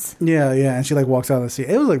mountains. Yeah, and she like walks out of the sea.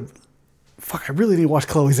 It was like, fuck, I really need to watch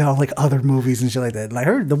Chloe Zhao like other movies and shit like that.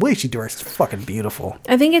 Like the way she directs is fucking beautiful.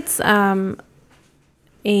 I think it's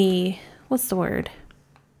what's the word?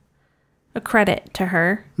 A credit to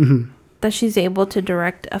her that she's able to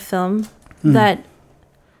direct a film that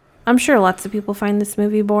I'm sure lots of people find this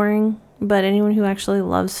movie boring, but anyone who actually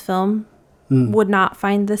loves film would not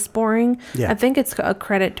find this boring. Yeah. I think it's a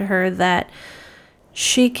credit to her that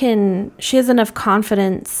she has enough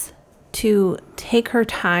confidence to take her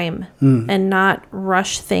time and not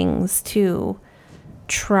rush things to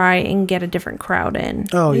try and get a different crowd in.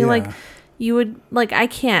 Oh, yeah. Like, you would, like, I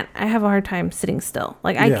have a hard time sitting still.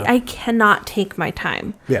 Like, I cannot take my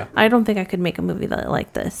time. Yeah. I don't think I could make a movie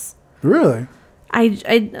like this. Really?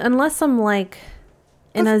 I unless I'm, like,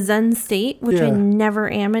 in a zen state, which I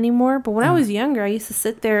never am anymore. But when I was younger, I used to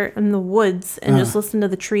sit there in the woods and just listen to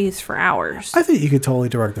the trees for hours. I think you could totally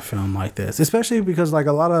direct a film like this, especially because, like,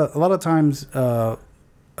 a lot of times,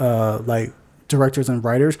 like, directors and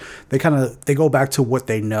writers, they go back to what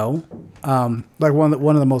they know. Like one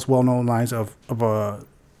of the most well-known lines of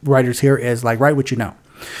writers here is like, write what you know.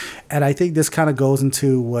 And I think this kind of goes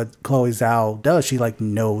into what Chloe Zhao does. She like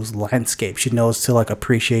knows landscape. She knows to like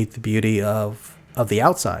appreciate the beauty of the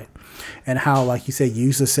outside, and how, like you said, you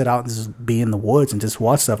used to sit out and just be in the woods and just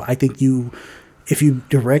watch stuff. I think if you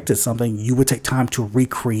directed something, you would take time to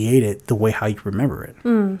recreate it the way how you remember it.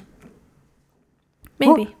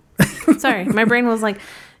 Maybe. Well, sorry, my brain was like,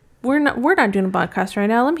 we're not doing a podcast right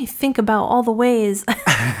now. Let me think about all the ways. Let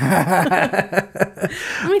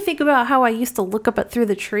me think about how I used to look up through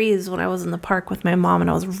the trees when I was in the park with my mom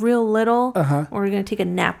and I was real little. We were going to take a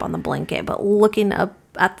nap on the blanket, but looking up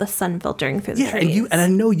at the sun filtering through the trees. And I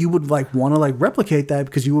know you would like want to like replicate that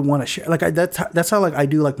because you would want to share. Like that's how like I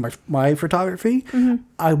do like my photography.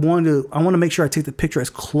 I want to make sure I take the picture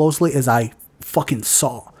as closely as I fucking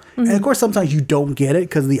saw. And of course, sometimes you don't get it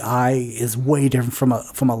because the eye is way different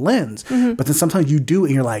from a lens. But then sometimes you do,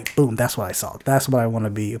 and you're like, boom, that's what I saw. That's what I want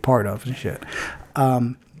to be a part of and shit.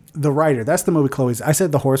 The Writer, that's the movie Chloe's. I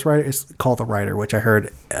said The Horse Rider. It's called The Writer, which I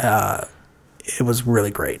heard it was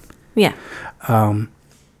really great. Yeah.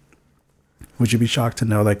 Would you be shocked to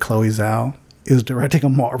know that Chloe Zhao is directing a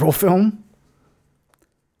Marvel film?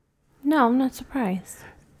 No, I'm not surprised.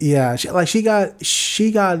 Yeah, she got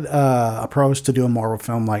approached to do a Marvel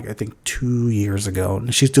film like I think 2 years ago,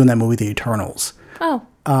 and she's doing that movie The Eternals. Oh.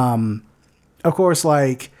 of course,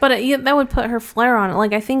 like, But that would put her flair on it.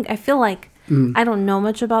 Like, I feel like I don't know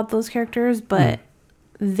much about those characters, but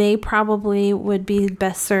they probably would be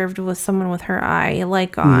best served with someone with her eye,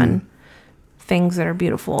 like on things that are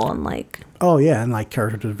beautiful and like. oh yeah, and like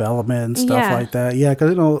character development and stuff like that. Yeah,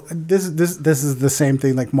 because this is the same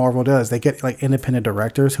thing like Marvel does. They get like independent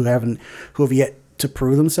directors who have yet to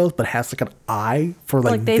prove themselves, but has like an eye for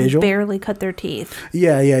like they visual. barely cut their teeth.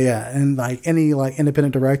 Yeah, and like any like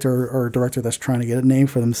independent director or director that's trying to get a name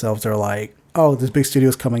for themselves, they're like, oh, this big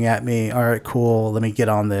studio's coming at me. All right, cool. Let me get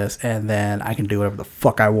on this, and then I can do whatever the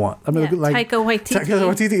fuck I want. I mean, like Taika Waititi. Taika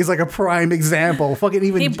Waititi is like a prime example. Fucking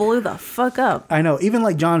even He blew the fuck up. I know. Even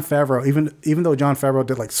like Jon Favreau, even though Jon Favreau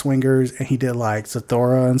did like Swingers and he did like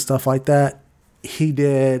Zathura and stuff like that, he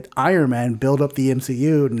did Iron Man, build up the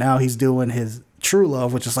MCU. Now he's doing his true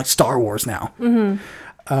love, which is like Star Wars now.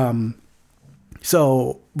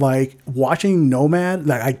 So like watching Nomad,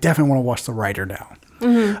 like I definitely want to watch the writer now.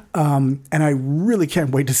 And I really can't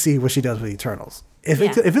wait to see what she does with Eternals. If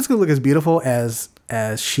it's gonna look as beautiful as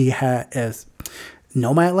she had as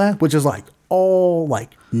Nomadland, which is like all like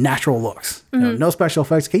natural looks, no special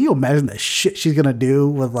effects. Can you imagine the shit she's gonna do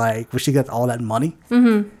with like when she gets all that money?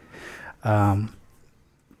 So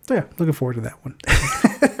yeah, looking forward to that one.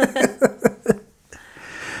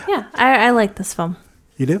 Yeah, I like this film.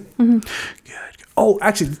 You do? Good. Oh,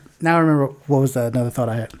 actually, now I remember what was another thought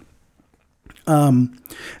I had.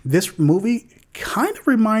 This movie kind of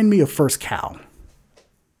reminded me of First Cow.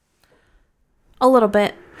 A little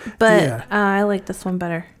bit, but I like this one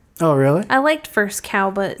better. Oh, really? I liked First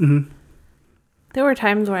Cow, but there were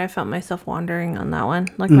times where I felt myself wandering on that one.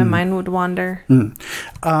 Like my mind would wander. It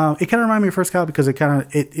kind of reminded me of First Cow because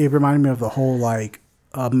it reminded me of the whole like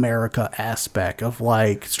America aspect of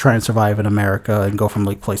like trying to survive in America and go from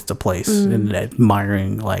like place to place and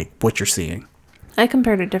admiring like what you're seeing. I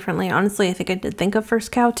compared it differently. Honestly, I think I did think of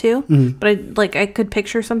First Cow too, but I could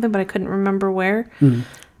picture something, but I couldn't remember where.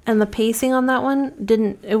 And the pacing on that one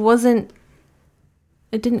didn't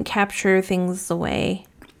capture things the way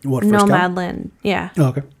Nomadland. Yeah. Oh,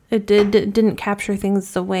 okay. It didn't capture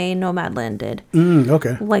things the way Nomadland did.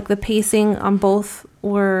 Okay. Like the pacing on both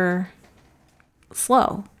were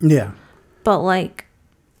slow. Yeah. But like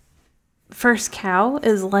First Cow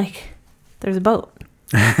is like there's a boat.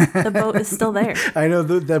 The boat is still there. I know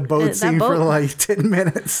that boat scene for like 10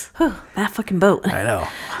 minutes. Whew, that fucking boat. I know.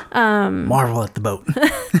 Marvel at the boat.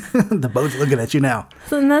 The boat's looking at you now.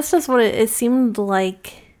 So, and that's just what it seemed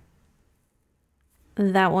like.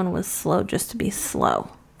 That one was slow just to be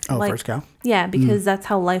slow. Oh, like, First Cow? Yeah, because that's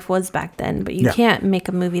how life was back then. But you can't make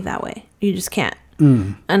a movie that way. You just can't.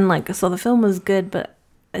 And like, so the film was good, but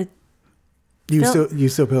you still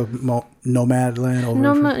feel Nomadland over?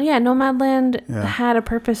 Nomadland had a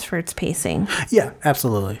purpose for its pacing. Yeah,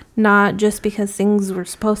 absolutely. Not just because things were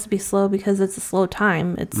supposed to be slow because it's a slow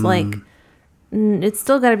time. It's like it's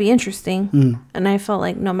still got to be interesting, and I felt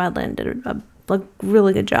like Nomadland did a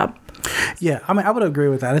really good job. Yeah, I mean, I would agree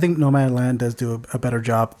with that. I think Nomadland does do a better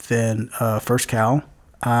job than First Cow.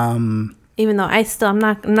 Even though I'm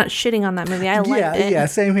not shitting on that movie. I liked it. Yeah,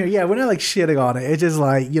 same here. Yeah, we're not like shitting on it. It's just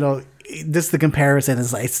like, this the comparison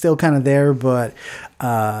is like it's still kind of there, but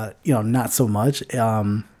not so much. But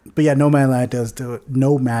yeah, Nomadland does do it.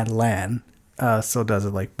 Nomadland still does it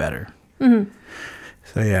like better. So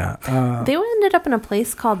yeah, they ended up in a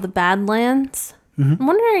place called the Badlands. I'm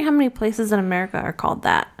wondering how many places in America are called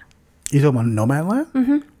that. You talking about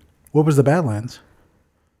Nomadland? What was the Badlands?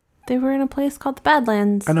 They were in a place called the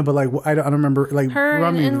Badlands. I know, but like I don't remember. Like her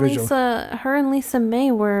and Lisa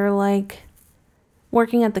May were like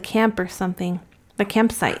working at the camp or something, the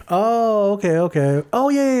campsite. Oh, okay. Oh,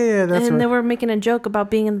 yeah. That's and right. they were making a joke about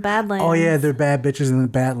being in the Badlands. Oh, yeah, they're bad bitches in the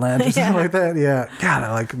Badlands or something like that. Yeah. God,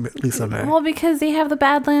 I like Lisa May. Well, because they have the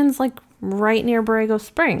Badlands like right near Borrego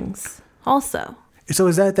Springs also. So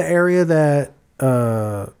is that the area that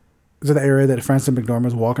Frances McDormand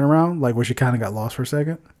was walking around, like where she kind of got lost for a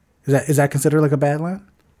second? Is that considered like a Badland?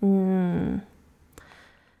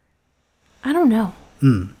 I don't know.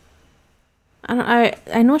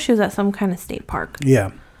 I know she was at some kind of state park.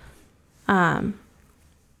 Yeah. Yeah,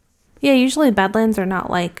 usually Badlands are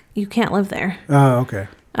not like you can't live there. Oh, okay.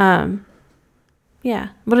 Yeah,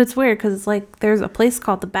 but it's weird because it's like there's a place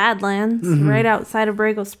called the Badlands right outside of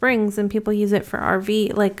Borrego Springs, and people use it for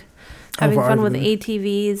RV, like having fun RV. with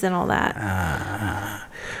ATVs and all that.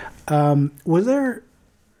 Was there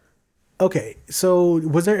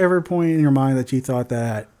ever a point in your mind that you thought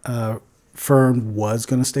that Fern was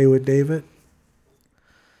going to stay with David?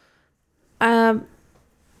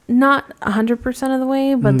 Not 100% of the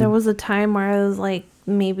way, but there was a time where I was like,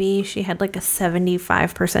 maybe she had like a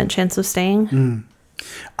 75% chance of staying.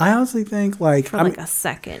 I honestly think like For like a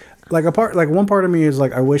second. Like one part of me is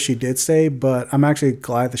like, I wish she did stay, but I'm actually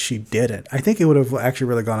glad that she didn't. I think it would have actually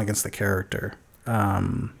really gone against the character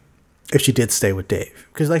if she did stay with Dave.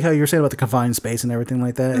 Because like how you were saying about the confined space and everything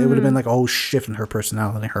like that, it would have been like a whole shift in her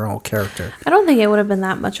personality, her whole character. I don't think it would have been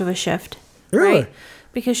that much of a shift. Really? Right?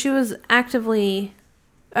 Because she was actively,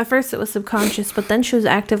 at first it was subconscious, but then she was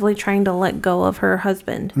actively trying to let go of her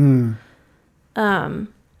husband. And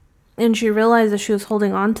she realized that she was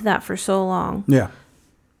holding on to that for so long. Yeah.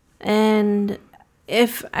 And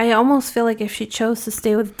I almost feel like if she chose to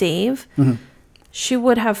stay with Dave, she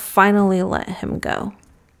would have finally let him go.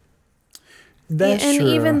 That's and true.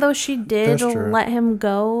 even though she did let him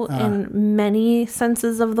go in many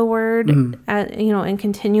senses of the word, and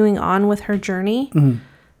continuing on with her journey,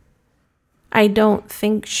 I don't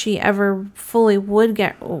think she ever fully would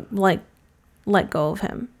get let go of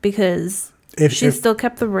him, because she still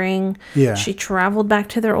kept the ring. Yeah. She traveled back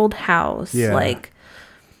to their old house. Yeah.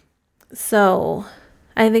 So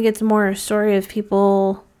I think it's more a story of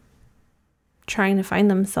people trying to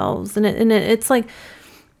find themselves. And it's like,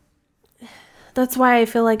 that's why I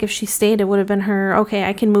feel like if she stayed, it would have been her, okay,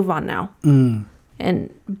 I can move on now.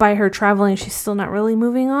 And by her traveling, she's still not really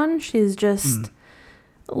moving on. She's just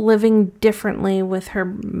living differently with her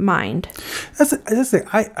mind. That's the thing.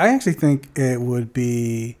 I actually think it would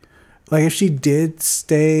be like if she did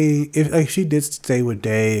stay with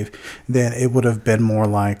Dave, then it would have been more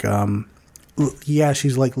like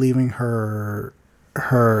she's like leaving her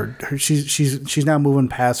she's now moving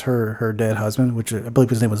past her dead husband, which I believe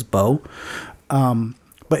his name was Bo.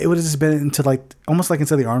 But it would have just been into like almost like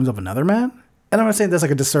into the arms of another man. And I'm not saying that's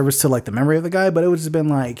like a disservice to like the memory of the guy, but it would have been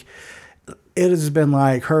like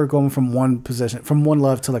her going from one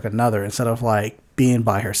love to like another, instead of like being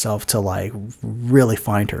by herself to like really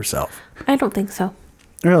find herself. I don't think so.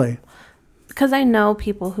 Really? Because I know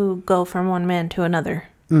people who go from one man to another.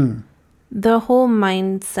 The whole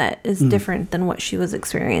mindset is different than what she was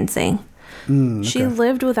experiencing. Okay. She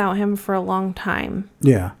lived without him for a long time.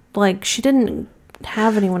 Yeah. Like, she didn't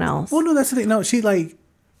have anyone else. Well, no, that's the thing. No, she like,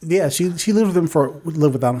 yeah, she lived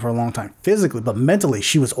without him for a long time physically, but mentally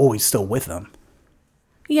she was always still with him.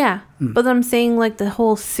 Yeah, but I'm saying like the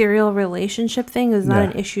whole serial relationship thing is not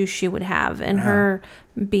an issue she would have, and her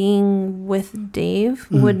being with Dave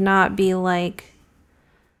would not be like,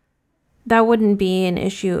 that wouldn't be an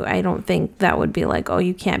issue. I don't think that would be like, oh,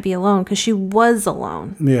 you can't be alone, because she was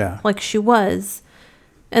alone. Yeah. Like, she was.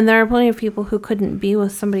 And there are plenty of people who couldn't be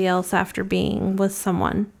with somebody else after being with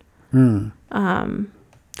someone.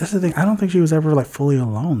 That's the thing. I don't think she was ever like fully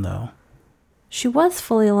alone though. She was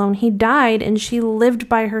fully alone. He died, and she lived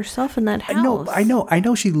by herself in that house. I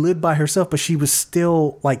know she lived by herself, but she was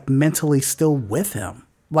still like mentally still with him.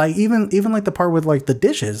 Like even like the part with like the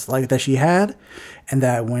dishes like that she had, and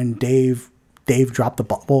that when Dave dropped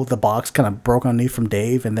the box kind of broke underneath from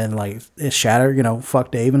Dave, and then like it shattered,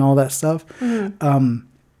 fuck Dave and all that stuff.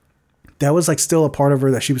 That was like still a part of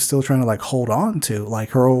her that she was still trying to like hold on to,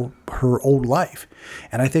 like her old life.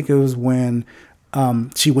 And I think it was when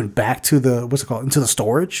she went back to into the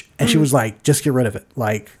storage, and she was like, just get rid of it.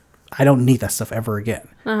 Like, I don't need that stuff ever again.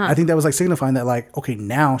 I think that was like signifying that like, okay,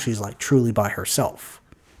 now she's like truly by herself,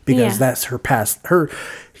 because that's her past.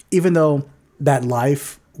 Even though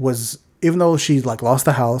she like lost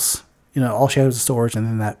the house, all she had was the storage, and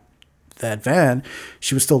then that van,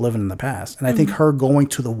 she was still living in the past. And I think her going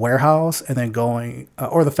to the warehouse and then going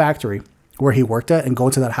or the factory where he worked at and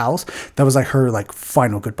going to that house, that was like her like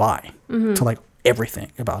final goodbye to like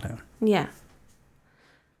everything about him. Yeah,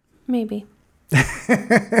 maybe.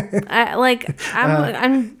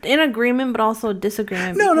 I'm in agreement, but also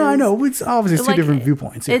disagreement. No, I know it's obviously two different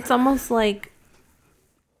viewpoints. Yeah. It's almost like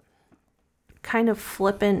kind of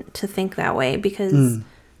flippant to think that way, because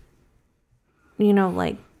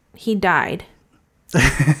like, he died.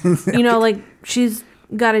 Like, she's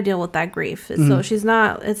got to deal with that grief. So it's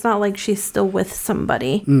not like she's still with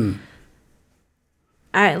somebody.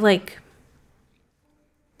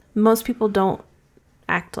 Most people don't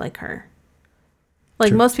act like her. Like,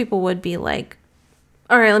 True. Most people would be like,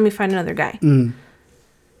 all right, let me find another guy.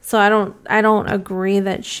 So I don't agree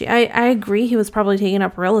that I agree he was probably taking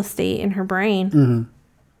up real estate in her brain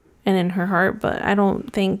and in her heart, but I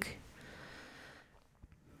don't think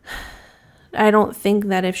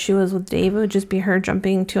that if she was with Dave, it would just be her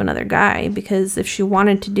jumping to another guy, because if she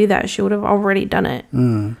wanted to do that, she would have already done it.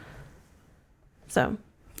 So.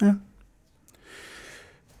 Yeah.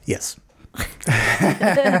 Yes.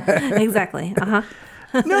 Exactly. No.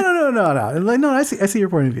 No. Like, no, I see your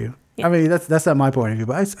point of view. I mean, that's not my point of view,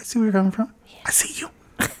 but I see where you're coming from. Yeah. I see you.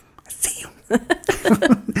 I see you.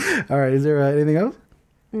 All right. Is there anything else?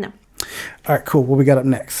 No. All right, cool. What we got up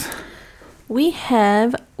next? We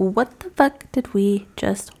have What the Fuck Did We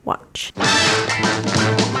Just Watch?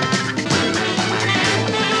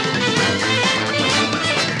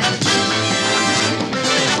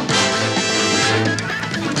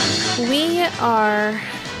 We are...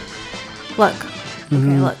 Look.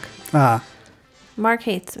 Okay, look. Mark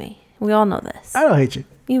hates me. We all know this. I don't hate you.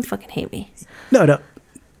 You fucking hate me. No.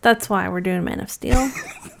 That's why we're doing Man of Steel.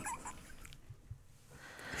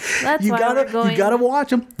 That's You why gotta, we're going... you gotta watch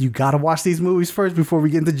them. You gotta watch these movies first before we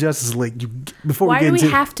get into Justice League. Why do we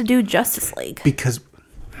have to do Justice League? Because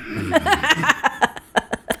we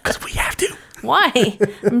have to. Why?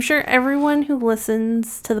 I'm sure everyone who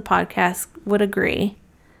listens to the podcast would agree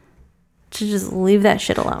to just leave that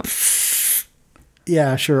shit alone.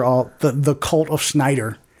 Yeah, sure. All the cult of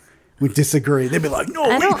Snyder would disagree. They'd be like, "No,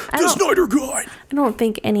 the Snyder guy." I don't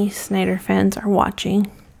think any Snyder fans are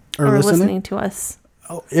watching or listening to us.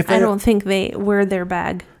 Oh, I don't think we're their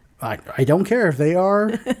bag. I don't care if they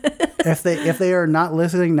are. if they are not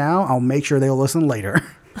listening now, I'll make sure they'll listen later.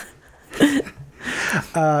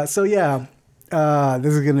 So yeah,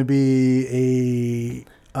 this is going to be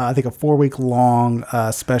I think a 4-week long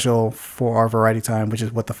special for our Variety Time, which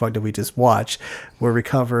is What the Fuck Did We Just Watch, where we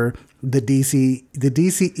cover the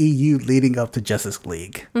DCEU leading up to Justice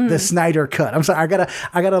League, the Snyder cut. I'm sorry,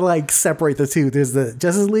 I gotta like separate the two. There's the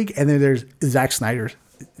Justice League, and then there's Zack Snyder's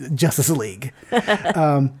Justice League.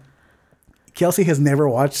 Kelsey has never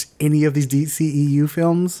watched any of these DCEU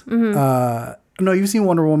films. No, you've seen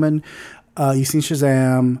Wonder Woman, you've seen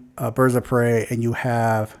Shazam, Birds of Prey, and you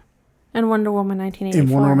have... And Wonder Woman 1984. In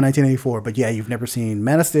Wonder Woman 1984. But yeah, you've never seen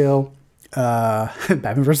Man of Steel,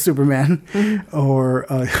 Batman vs. Superman, or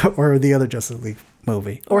the other Justice League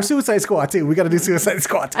movie. Or Suicide Squad, too. We got to do Suicide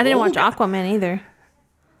Squad, too. I didn't watch Aquaman either.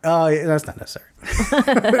 Oh, yeah, that's not necessary.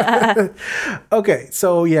 Okay,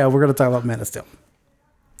 so yeah, we're going to talk about Man of Steel.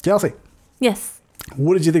 Chelsea. Yes.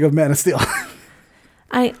 What did you think of Man of Steel?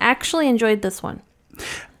 I actually enjoyed this one.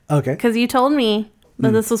 Okay. Because you told me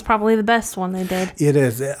that this was probably the best one they did. It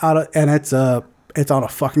is. And it's on a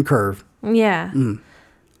fucking curve. Yeah.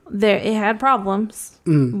 It had problems,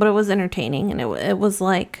 but it was entertaining. And it was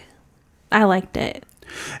like, I liked it.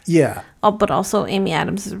 Yeah. Oh, but also Amy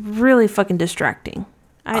Adams is really fucking distracting.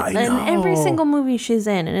 I know. In every single movie she's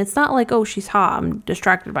in. And it's not like, oh, she's hot, I'm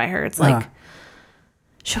distracted by her. It's like...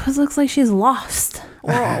 She always looks like she's lost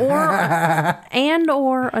or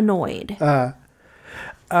annoyed.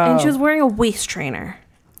 And she was wearing a waist trainer,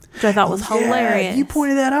 which I thought was hilarious. You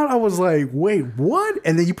pointed that out. I was like, wait, what?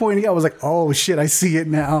 And then you pointed it out. I was like, oh shit, I see it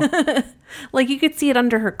now. Like you could see it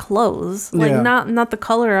under her clothes. Like not the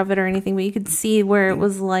color of it or anything, but you could see where it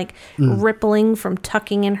was like rippling from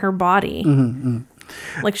tucking in her body.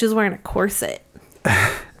 Like she was wearing a corset.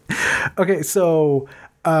 Okay, so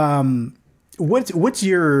what's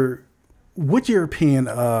your opinion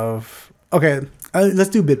of... Okay, let's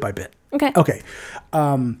do bit by bit. Okay.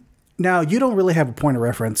 Now you don't really have a point of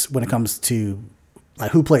reference when it comes to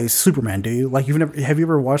like who plays Superman, do you? Like have you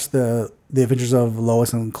ever watched the Adventures of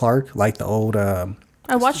Lois and Clark, like the old I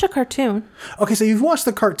watched a cartoon. Okay, so you've watched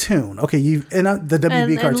the cartoon. Okay, the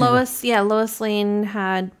WB cartoon. And Lois Lane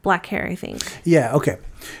had black hair, I think. Yeah, okay.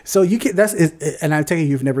 So you can and I take it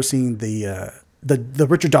you've never seen the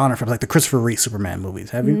Richard Donner from like the Christopher Reeve Superman movies,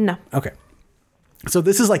 have you? No. Okay. So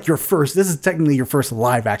this is technically your first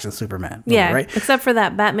live action Superman movie, right? Except for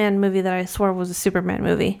that Batman movie that I swore was a Superman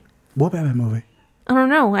movie. What Batman movie? I don't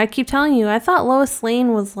know. I keep telling you. I thought Lois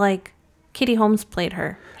Lane was like Katie Holmes played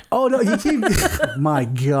her. Oh no, you keep my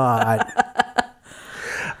God.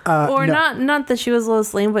 Or no. Not that she was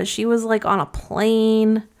Lois Lane, but she was like on a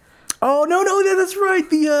plane. Oh no, that's right.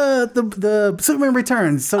 The Superman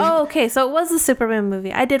Returns. So okay. So it was the Superman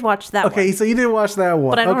movie. I did watch that one. Okay, so you did watch that one.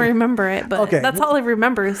 But I don't remember it. But that's all I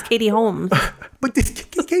remember is Katie Holmes. But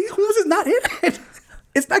Katie Holmes is not in it.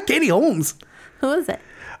 It's not Katie Holmes. Who is it?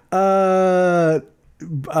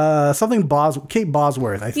 Something Kate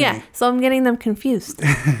Bosworth, I think. Yeah, so I'm getting them confused,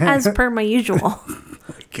 as per my usual. Oh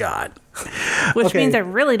my God. Which means I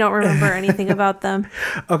really don't remember anything about them.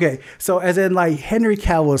 Okay, so as in like Henry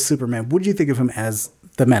Cavill's Superman, what did you think of him as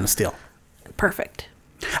the Man of Steel? Perfect.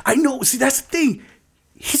 I know. See, that's the thing.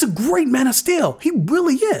 He's a great Man of Steel. He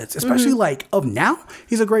really is. Especially like of now,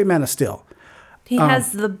 he's a great Man of Steel. He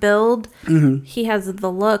has the build. He has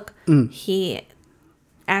the look. He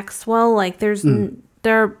acts well. Like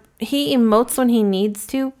he emotes when he needs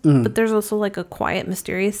to, but there's also like a quiet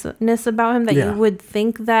mysteriousness about him that you would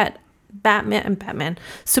think that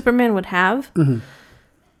Superman would have.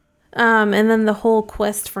 And then the whole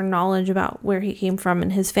quest for knowledge about where he came from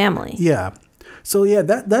and his family. Yeah. So yeah,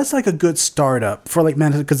 that's like a good startup for like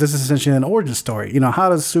man, because this is essentially an origin story. You know, how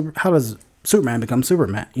does Superman become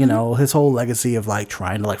Superman? You know, his whole legacy of like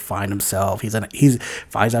trying to like find himself. He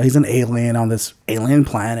finds out he's an alien on this alien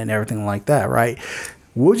planet and everything like that, right?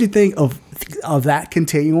 What would you think of that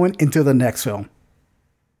continuing into the next film?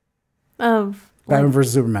 Of Batman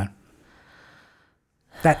versus Superman.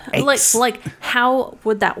 That ace. like how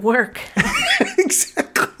would that work?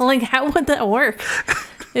 Exactly. Like how would that work?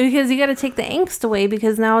 Because you got to take the angst away,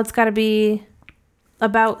 because now it's got to be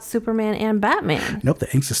about Superman and Batman. Nope, the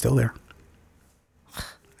angst is still there.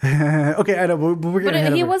 Okay, I know, but we're getting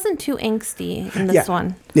ahead But he of it. wasn't too angsty in this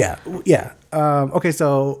one. Yeah. Okay,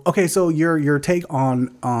 so your take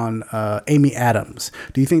on Amy Adams.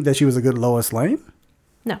 Do you think that she was a good Lois Lane?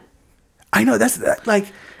 No. I know that's like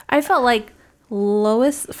I felt like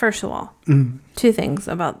Lois, first of all, two things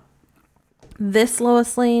about this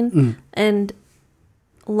Lois Lane and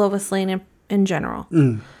Lois Lane in general.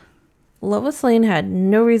 Lois Lane had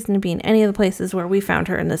no reason to be in any of the places where we found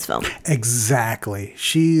her in this film. exactly.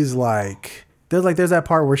 She's like there's that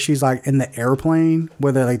part where she's like in the airplane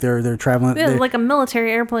where they're traveling. Yeah, like a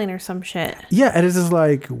military airplane or some shit. Yeah, and it's just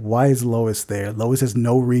like, why is Lois there? Lois has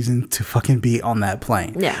no reason to fucking be on that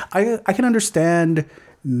plane. Yeah. I can understand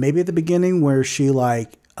maybe at the beginning where she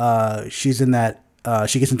like she's in that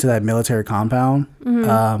she gets into that military compound.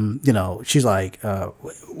 You know, she's like,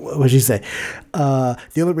 what did she say? The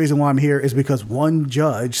only reason why I'm here is because one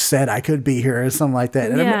judge said I could be here or something like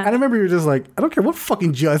that. And Yeah. I remember you were just like, I don't care what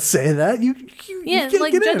fucking judge say that. You can't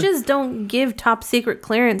like get in. judges don't give top secret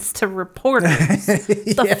clearance to reporters.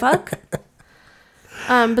 The fuck?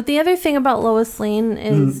 But the other thing about Lois Lane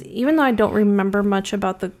is, even though I don't remember much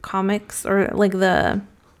about the comics or like the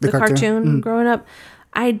cartoon growing up,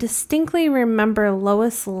 I distinctly remember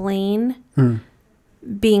Lois Lane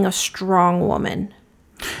being a strong woman.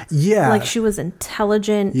 Yeah. Like she was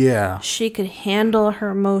intelligent. Yeah. She could handle her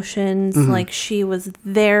emotions. Like she was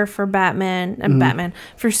there for Batman and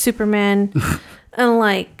for Superman. And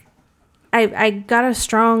like I got a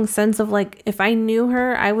strong sense of like, if I knew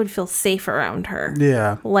her, I would feel safe around her.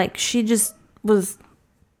 Yeah. Like she just was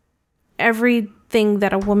everything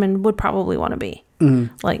that a woman would probably want to be.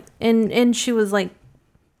 Like, and she was like,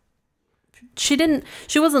 she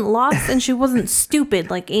wasn't lost and she wasn't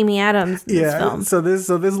stupid like Amy Adams in this film. So this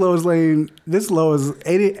Lois Lane,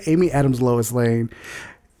 Amy Adams Lois Lane,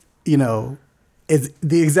 you know, is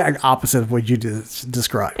the exact opposite of what you just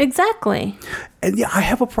described. Exactly. And yeah, I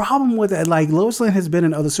have a problem with it. Like Lois Lane has been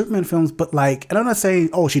in other Superman films, but like, and I'm not saying,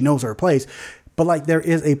 oh, she knows her place, but like there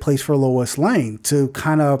is a place for Lois Lane to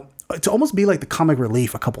almost be like the comic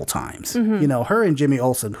relief a couple times. You know, her and Jimmy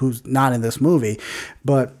Olsen, who's not in this movie,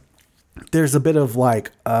 but there's a bit of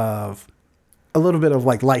like a little bit of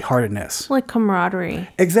like lightheartedness, Like camaraderie.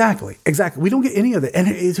 Exactly. We don't get any of it, and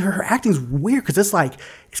her acting's weird because it's like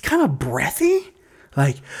it's kind of breathy.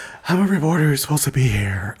 Like, I'm a reporter who's supposed to be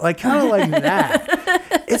here, like kind of like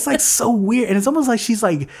that. It's like so weird, and it's almost like she's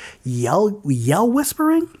like yell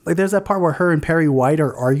whispering. Like there's that part where her and Perry White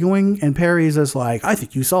are arguing, and Perry's just like, "I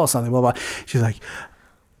think you saw something." Blah blah. She's like,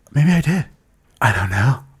 "Maybe I did. I don't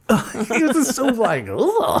know." It was just so like,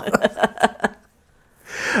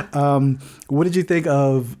 what did you think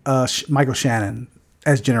of Michael Shannon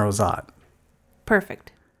as General Zod?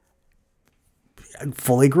 Perfect. I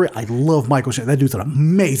fully agree. I love Michael Shannon. That dude's an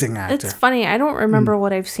amazing actor. It's funny. I don't remember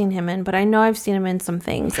what I've seen him in, but I know I've seen him in some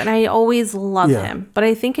things, and I always love him. But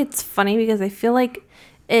I think it's funny because I feel like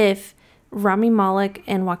if Rami Malek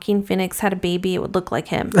and Joaquin Phoenix had a baby, it would look like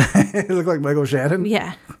him. It looked like Michael Shannon?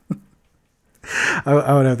 Yeah.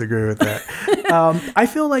 I would have to agree with that. I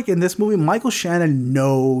feel like in this movie, Michael Shannon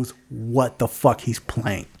knows what the fuck he's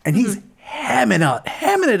playing. And he's hamming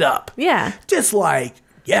it up. Yeah. Just like,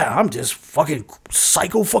 yeah, I'm just fucking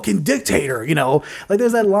psycho fucking dictator, you know? Like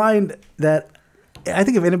there's that line that I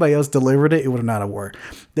think if anybody else delivered it, it would have not have worked.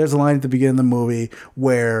 There's a line at the beginning of the movie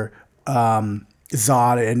where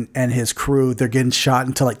Zod and his crew, they're getting shot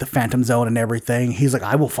into like the Phantom Zone and everything. He's like,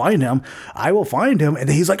 I will find him. And then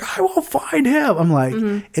he's like, I will find him. I'm like,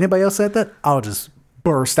 anybody else said that? I'll just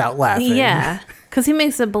burst out laughing. Yeah. Because he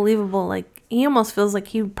makes it believable. Like, he almost feels like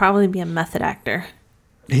he would probably be a method actor.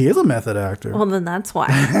 He is a method actor. Well, then that's why.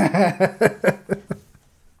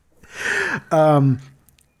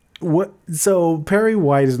 So Perry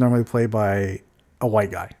White is normally played by a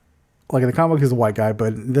white guy. Like in the comic, he's a white guy,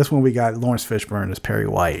 but in this one we got Lawrence Fishburne as Perry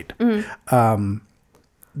White.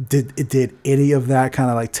 Did any of that kind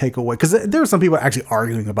of like take away? Because there were some people actually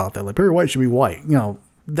arguing about that. Like Perry White should be white. You know,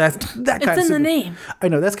 that kind It's in the name. I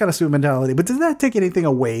know that's kind of stupid mentality, but does that take anything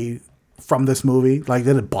away from this movie? Like,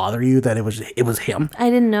 did it bother you that it was him? I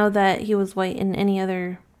didn't know that he was white in any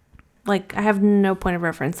other. Like, I have no point of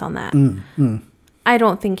reference on that. I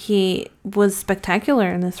don't think he was spectacular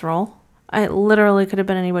in this role. I literally could have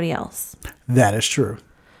been anybody else. That is true.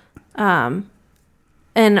 And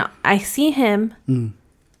I see him,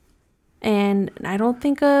 and I don't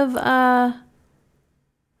think of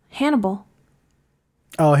Hannibal.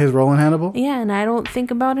 Oh, his role in Hannibal? Yeah, and I don't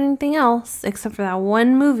think about anything else except for that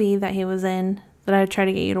one movie that he was in that I tried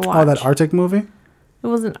to get you to watch. Oh, that Arctic movie? It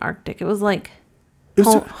wasn't Arctic. It was like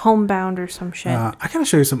Homebound or some shit. I gotta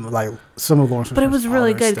show you some of Lawrence. But it was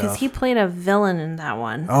really good because he played a villain in that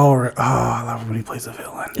one. I love when he plays a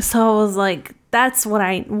villain. So I was like, that's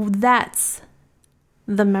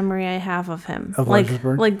the memory I have of him. Of like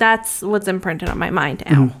that's what's imprinted on my mind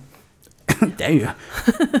now. Damn,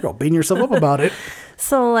 you're all beating yourself up about it.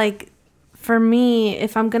 So like, for me,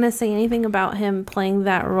 if I'm gonna say anything about him playing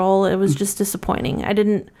that role, it was just disappointing.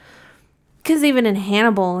 Because even in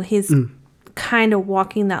Hannibal, he's kind of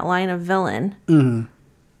walking that line of villain.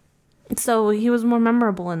 So he was more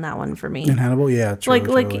memorable in that one for me. In Hannibal, yeah, true,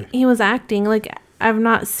 like he was acting like I've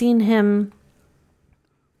not seen him.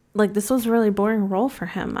 Like, this was a really boring role for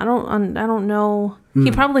him. I don't know.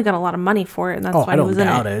 He probably got a lot of money for it, and that's why he was in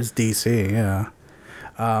it. I don't doubt it. It's DC, yeah.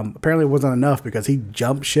 Apparently, it wasn't enough because he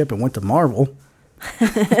jumped ship and went to Marvel.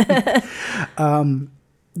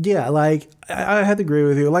 Yeah, like I had to agree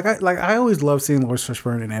with you. Like I always love seeing Lawrence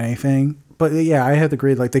Fishburne in anything, but yeah, I had to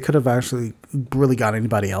agree. Like, they could have actually really got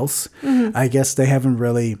anybody else. I guess they haven't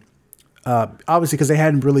really, obviously, because they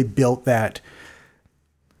hadn't really built that.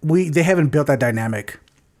 They haven't built that dynamic.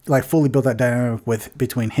 Like, fully built that dynamic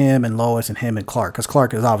between him and Lois and him and Clark, because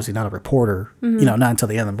Clark is obviously not a reporter, not until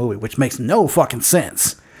the end of the movie, which makes no fucking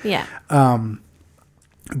sense. Yeah.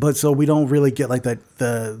 But so we don't really get like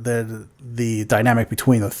the dynamic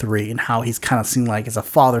between the three and how he's kind of seen like as a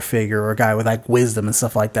father figure or a guy with like wisdom and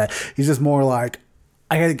stuff like that. He's just more like,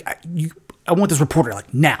 I want this reporter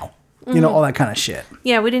like now, all that kind of shit.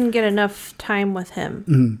 Yeah, we didn't get enough time with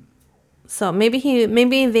him. So maybe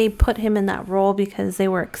they put him in that role because they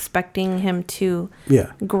were expecting him to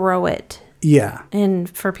grow it. Yeah. And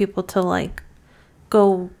for people to like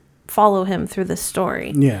go follow him through the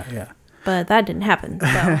story. Yeah, yeah. But that didn't happen. So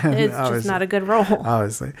it's just not a good role.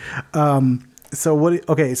 Obviously. So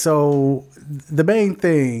the main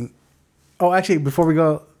thing. Oh, actually, before we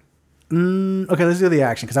go, okay, let's do the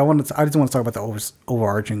action because I just want to talk about the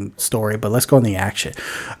overarching story, but let's go on the action.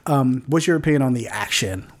 What's your opinion on the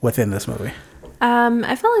action within this movie?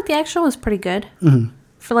 I felt like the action was pretty good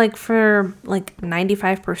for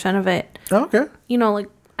 95% of it. Oh, okay. Like,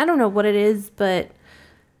 I don't know what it is, but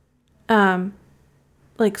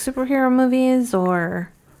like superhero movies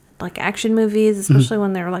or like action movies, especially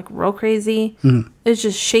when they're like real crazy, it's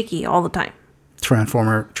just shaky all the time.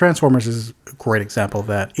 Transformers is a great example of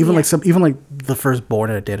that. Even like the first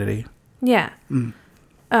Bourne Identity. Yeah.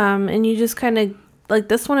 And you just kind of like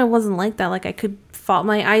this one. It wasn't like that. Like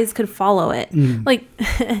my eyes could follow it. Like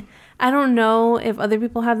I don't know if other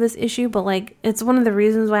people have this issue, but like it's one of the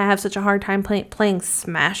reasons why I have such a hard time playing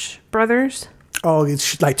Smash Brothers. Oh,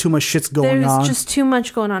 it's like too much shit's going on. There's just too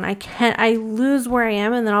much going on. I lose where I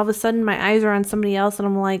am, and then all of a sudden my eyes are on somebody else, and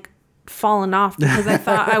I'm like falling off because I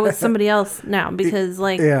thought I was somebody else now because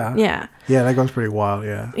like yeah that goes pretty wild.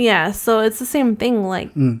 Yeah, so it's the same thing. Like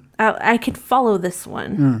I could follow this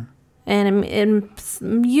one, and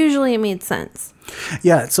usually it made sense.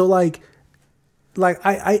 Yeah, so like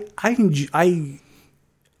I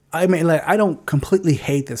mean, like, I don't completely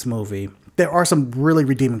hate this movie. There are some really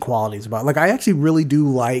redeeming qualities about it. Like, I actually really do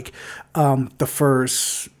like the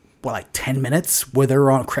first 10 minutes where they're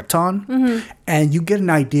on Krypton, and you get an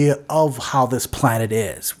idea of how this planet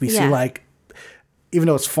is. We see like, even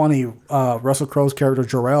though it's funny, Russell Crowe's character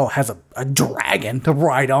Jor-El has a dragon to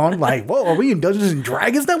ride on. Like, whoa, are we in Dungeons and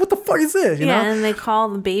Dragons now? What the fuck is this? You know? And they call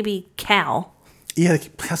the baby Cal. Yeah,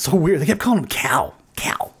 that's so weird. They kept calling him Cal.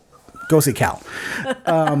 Go see Cal.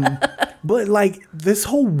 But like this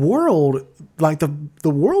whole world, like the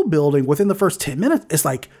world building within the first 10 minutes, it's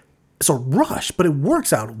like it's a rush, but it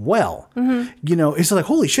works out well. It's like,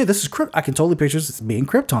 holy shit, this is I can totally picture this being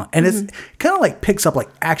Krypton, and it's kind of like picks up like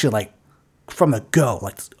action like from the go,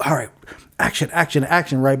 like all right, action,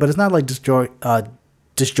 right? But it's not like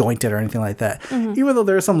disjointed or anything like that. Even though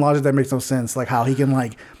there's some logic that makes no sense, like how he can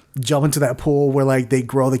like jump into that pool where like they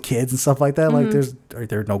grow the kids and stuff like that. Like are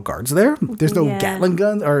there no guards there? There's no Gatling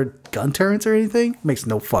guns or gun turrets or anything. Makes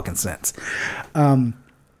no fucking sense. And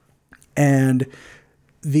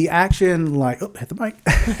the action, like, oh, hit the mic.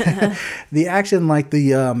 The action, like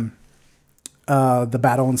the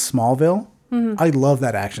battle in Smallville. I love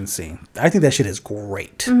that action scene. I think that shit is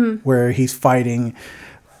great. Where he's fighting,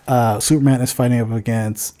 Superman is fighting up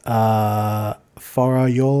against Farah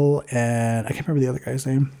Yul, and I can't remember the other guy's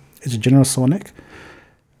name. Is it General Sonic?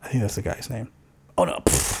 I think that's the guy's name. Oh no,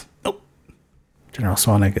 nope. General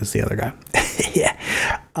Sonic is the other guy. Yeah.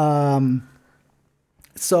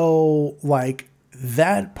 So like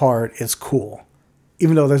that part is cool,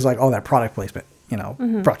 even though there's like all that product placement. You know,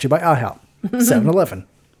 brought to you by iHelp, 7-Eleven,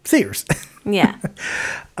 Sears. Yeah.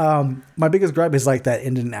 My biggest gripe is like that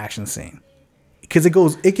ending action scene, because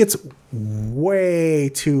it gets way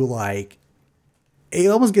too like, it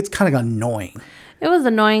almost gets kind of annoying. It was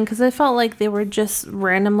annoying because it felt like they were just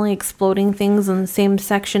randomly exploding things in the same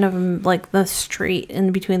section of like the street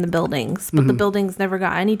in between the buildings, but the buildings never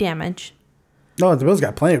got any damage. No, the buildings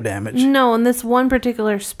got plenty of damage. No, in this one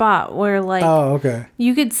particular spot where like, oh, okay,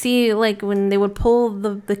 you could see like when they would pull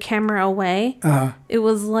the camera away, it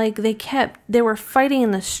was like they were fighting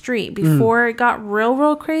in the street before it got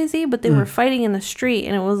real crazy, but they were fighting in the street,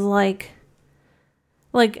 and it was like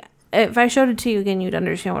if I showed it to you again, you'd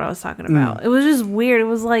understand what I was talking about. It was just weird. It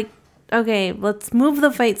was like, okay, let's move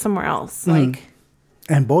the fight somewhere else. Like,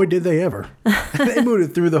 and boy, did they ever! They moved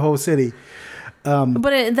it through the whole city.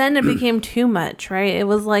 But then it became too much, right? It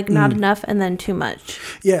was like not enough and then too much.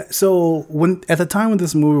 Yeah. So at the time when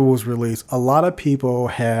this movie was released, a lot of people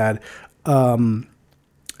had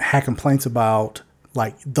complaints about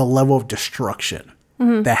like the level of destruction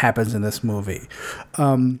that happens in this movie.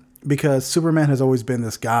 Because Superman has always been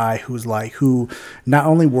this guy who not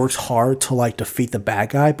only works hard to like defeat the bad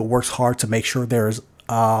guy, but works hard to make sure there's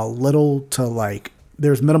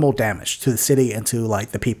there's minimal damage to the city and to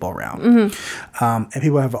like the people around. And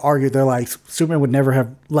people have argued, they're like, Superman would never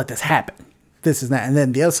have let this happen. This is that. And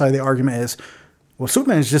then the other side of the argument is, well,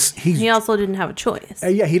 Superman is just, he also didn't have a choice.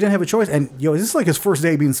 Yeah, he didn't have a choice. And this is like his first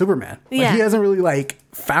day being Superman. Like, yeah. He hasn't really like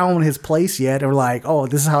found his place yet, or like, oh,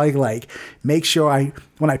 this is how I like make sure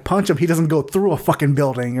when I punch him, he doesn't go through a fucking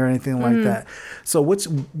building or anything like that. So what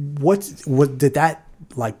did that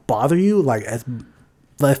like bother you? Like as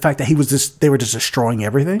the fact that they were just destroying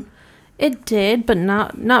everything? It did, but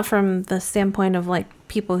not from the standpoint of like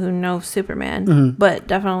people who know Superman, but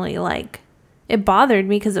definitely like it bothered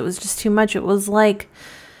me because it was just too much. It was like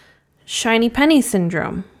shiny penny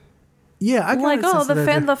syndrome. Yeah, I like, oh,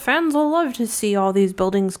 the fans will love to see all these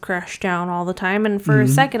buildings crash down all the time. And for a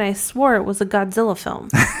second, I swore it was a Godzilla film.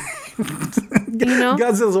 You know,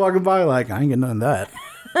 Godzilla's walking by like, I ain't getting none of that.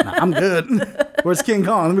 Nah, I'm good. Where's King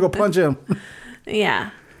Kong? Let me go punch him.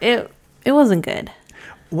 Yeah, it wasn't good.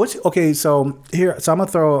 Okay? So here, I'm gonna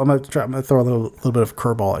throw a little bit of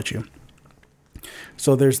curveball at you.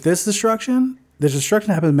 So there's this destruction. There's destruction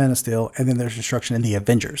that happened in Man of Steel, and then there's destruction in the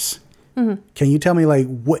Avengers. Can you tell me, like,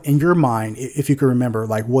 what in your mind, if you can remember,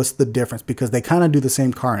 like, what's the difference? Because they kind of do the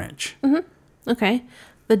same carnage. Okay,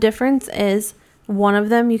 the difference is one of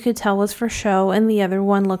them you could tell was for show, and the other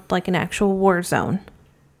one looked like an actual war zone.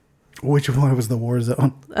 Which one was the war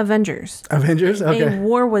zone? Avengers. Okay. A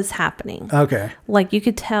war was happening. Okay. Like you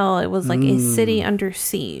could tell it was like a city under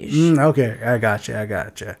siege. Okay, I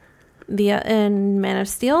gotcha. In Man of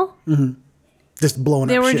Steel, just blowing up.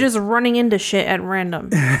 They were shit. just running into shit at random.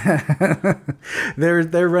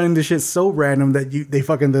 They're running into shit so random that they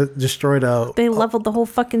fucking destroyed They leveled the whole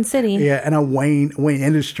fucking city. Yeah, and a Wayne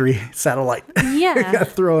Industry satellite. Yeah, got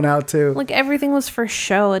thrown out too. Like everything was for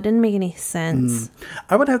show. It didn't make any sense.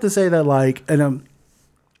 I would have to say that, like, and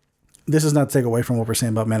this is not to take away from what we're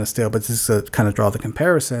saying about Man of Steel, but just to kind of draw the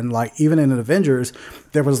comparison. Like, even in Avengers,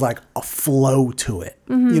 there was like a flow to it.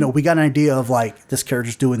 You know, we got an idea of like this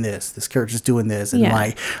character's doing this and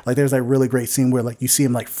like there's like really great scene where like you see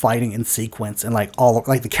him like fighting in sequence and like all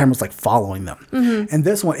like the camera's like following them. And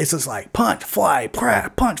this one, it's just like punch, fly,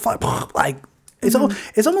 punch, fly, like it's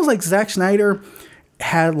almost like Zack Snyder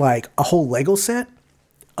had like a whole Lego set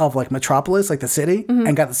of like Metropolis, like the city,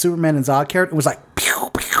 and got the Superman and Zod character. It was like pew,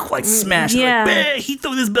 pew, like smash, like, he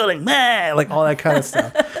threw this building, like all that kind of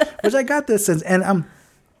stuff. Which I got this sense, and I'm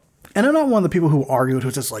not one of the people who argued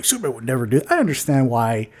who's just like Superman would never do it. I understand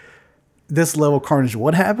why this level of carnage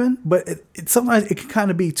would happen, but it sometimes it can kind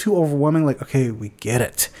of be too overwhelming. Like, okay, we get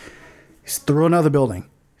it. He's through another building.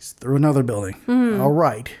 All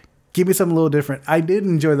right, give me something a little different. I did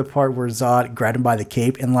enjoy the part where Zod grabbed him by the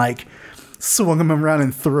cape and like swung him around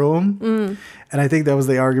and threw him. And I think that was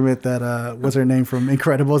the argument that what's her name from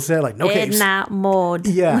Incredibles said, like, no capes. Not mode.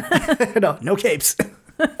 Yeah. no capes.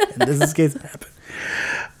 In this case it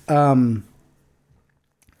happened.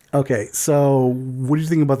 Okay, so what do you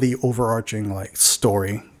think about the overarching like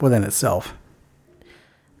story within itself?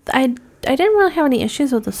 I didn't really have any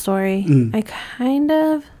issues with the story. I kind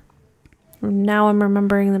of, now I'm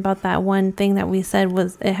remembering about that one thing that we said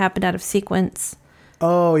was it happened out of sequence.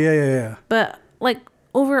 Oh, yeah. But like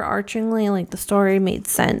overarchingly, like the story made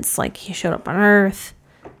sense. Like he showed up on Earth.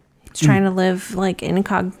 He's trying to live like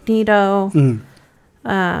incognito.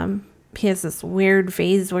 He has this weird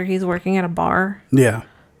phase where he's working at a bar. Yeah.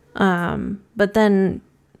 But then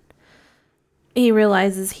he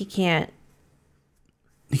realizes he can't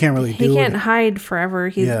really do he can't it. hide forever.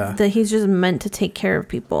 He's just meant to take care of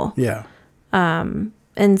people. Yeah.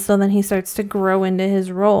 And so then he starts to grow into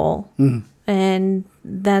his role. And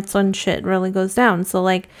that's when shit really goes down. So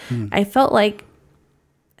like I felt like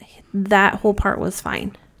that whole part was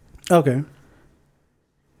fine. Okay.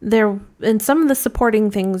 And some of the supporting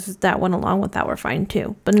things that went along with that were fine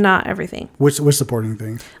too, but not everything. Which supporting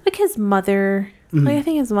things? Like his mother. Like I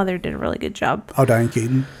think his mother did a really good job. Oh, Diane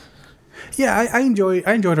Keaton. Yeah, I enjoyed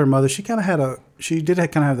her mother. She kind of had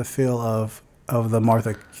the feel of the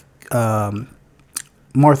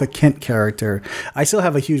Martha Kent character. I still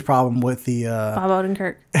have a huge problem with the Bob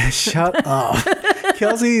Odenkirk. Shut up.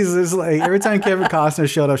 Kelsey's is like every time Kevin Costner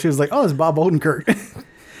showed up, she was like, "Oh, it's Bob Odenkirk."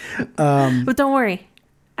 But don't worry,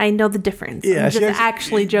 I know the difference. Yeah, I'm just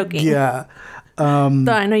actually joking. Yeah. Though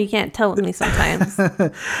I know you can't tell with me sometimes.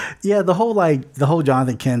 Yeah, the whole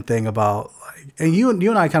Jonathan Kent thing about like, and you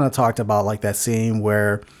and I kind of talked about like that scene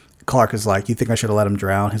where Clark is like, "You think I should have let him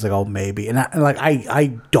drown?" He's like, "Oh, maybe." And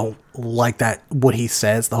I don't like that, what he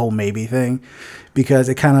says, the whole maybe thing, because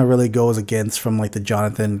it kind of really goes against from like the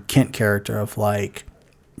Jonathan Kent character of like,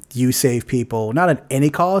 you save people not at any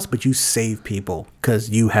cost, but you save people because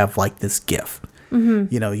you have like this gift.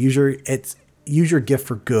 You know, use your gift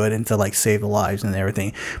for good and to like save the lives and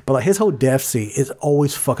everything. But like his whole death scene is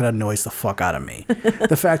always fucking annoys the fuck out of me.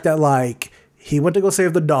 The fact that like he went to go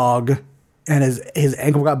save the dog and his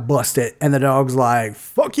ankle got busted and the dog's like,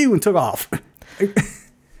 "Fuck you," and took off.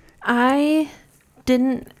 I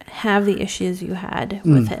didn't have the issues you had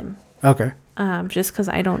with him. Okay. Just because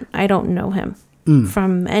I don't know him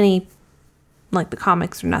from any like the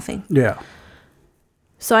comics or nothing. Yeah.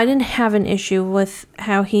 So I didn't have an issue with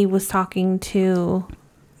how he was talking to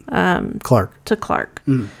Clark.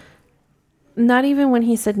 Not even when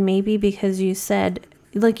he said maybe, because you said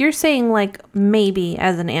like you're saying like maybe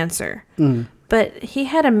as an answer. But he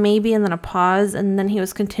had a maybe and then a pause and then he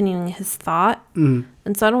was continuing his thought. And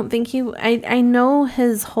so I don't think I know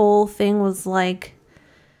his whole thing was like,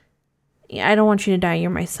 "I don't want you to die,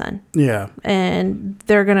 you're my son." Yeah. And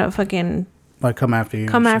they're gonna fucking Like come after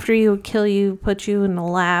you, kill you, put you in a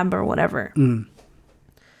lab or whatever. So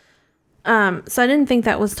I didn't think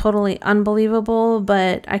that was totally unbelievable,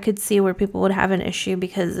 but I could see where people would have an issue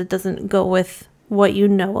because it doesn't go with what you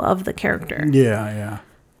know of the character. Yeah.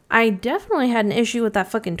 I definitely had an issue with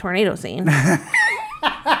that fucking tornado scene.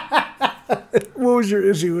 What was your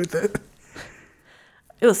issue with it?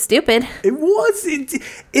 It was stupid. It was.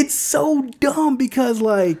 It's so dumb because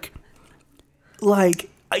like I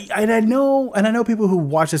know people who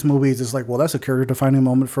watch this movie is just like, well, that's a character defining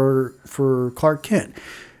moment for Clark Kent.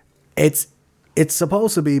 It's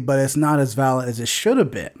supposed to be, but it's not as valid as it should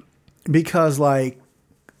have been, because like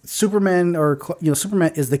Superman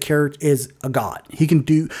Superman is a god. He can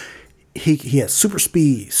do. He has super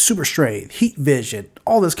speed, super strength, heat vision,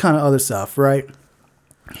 all this kind of other stuff, right?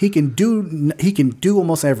 He can do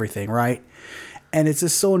almost everything, right? And it's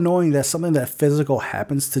just so annoying that something that physical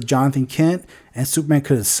happens to Jonathan Kent and Superman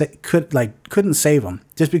couldn't save him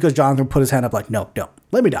just because Jonathan put his hand up like, "No, don't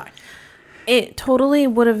let me die." It totally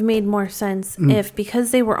would have made more sense if,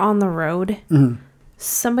 because they were on the road,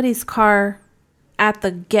 somebody's car at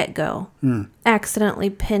the get-go accidentally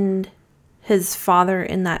pinned his father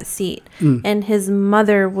in that seat, and his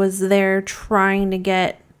mother was there trying to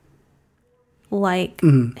get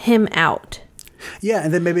him out. Yeah,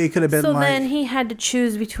 and then maybe it could have been so then he had to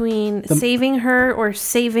choose between saving her or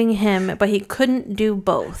saving him, but he couldn't do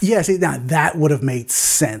both. Yeah, see, now that would have made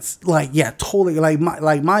sense. Like, yeah, totally. Like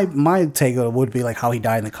my take on it would be like how he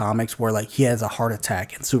died in the comics, where like he has a heart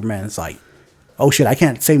attack and Superman is like, "Oh shit, I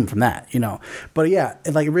can't save him from that," you know. But yeah,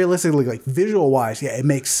 like realistically, like visual wise, yeah, it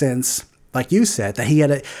makes sense. Like you said, that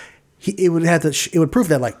it would prove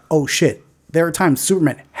that like, oh shit, there are times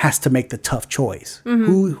Superman has to make the tough choice,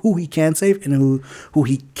 who he can save and who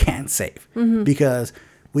he can't save, because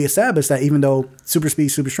we established that even though super speed,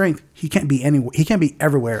 super strength, he can't be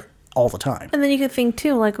everywhere all the time. And then you could think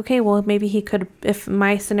too, like, okay, well maybe he could, if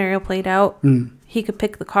my scenario played out, he could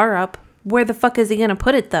pick the car up where the fuck is he gonna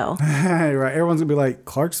put it though? Right. Everyone's gonna be like,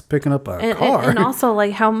 Clark's picking up a car. And also,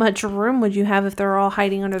 like, how much room would you have if they're all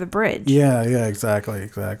hiding under the bridge? Yeah, exactly.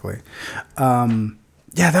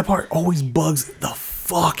 Yeah, that part always bugs the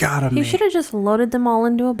fuck out of me. He should have just loaded them all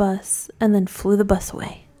into a bus and then flew the bus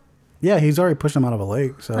away. Yeah, he's already pushed them out of a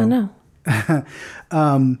lake. So I know.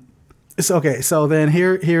 So then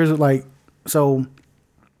here's like, so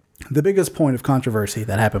the biggest point of controversy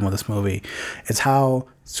that happened with this movie is how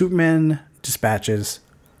Superman dispatches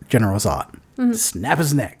General Zod. Snap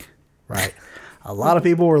his neck, right? A lot of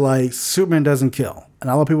people were like, Superman doesn't kill. And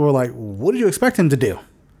a lot of people were like, what did you expect him to do?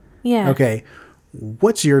 Yeah. Okay.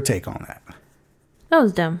 What's your take on that? That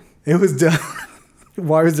was dumb. It was dumb.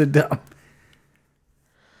 Why was it dumb?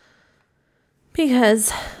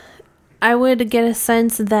 Because I would get a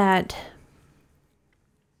sense that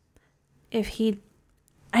I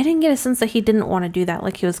didn't get a sense that he didn't want to do that,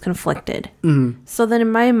 like he was conflicted. So then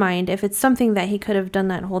in my mind, if it's something that he could have done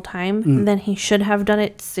that whole time, then he should have done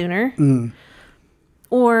it sooner.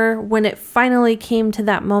 Or when it finally came to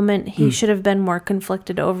that moment, he should have been more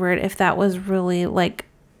conflicted over it if that was really, like,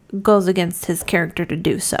 goes against his character to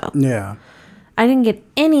do so. Yeah. I didn't get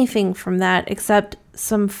anything from that except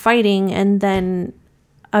some fighting and then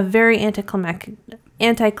a very anticlimactic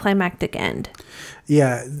end.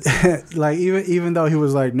 Yeah. Like, even though he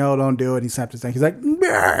was like, no, don't do it, he snapped his neck. He's like,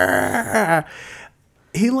 "Bah!"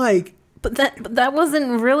 He like... But that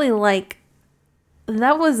wasn't really like...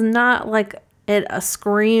 That was not like... a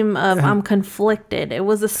scream of I'm conflicted. It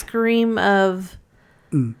was a scream of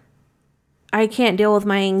I can't deal with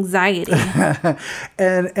my anxiety.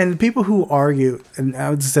 and people who argue, and I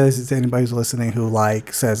would say this to anybody who's listening who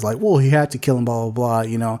like says like, well, he had to kill him, blah blah blah.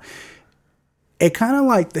 You know, it kind of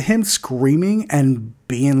like him screaming and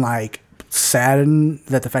being like saddened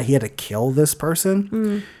that the fact he had to kill this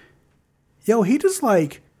person. Yo, he just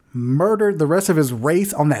like murdered the rest of his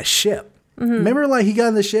race on that ship. Remember, like, he got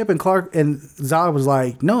in the ship and Clark and Zod was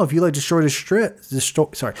like, no, if you like destroy the ship,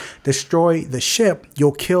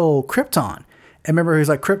 you'll kill Krypton. And remember, he was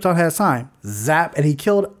like, Krypton has time. Zap, and he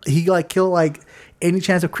killed any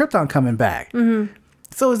chance of Krypton coming back.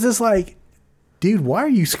 So it's just like, dude, why are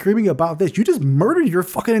you screaming about this? You just murdered your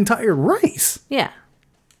fucking entire race. Yeah.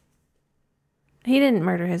 He didn't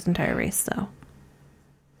murder his entire race, though.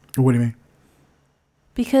 What do you mean?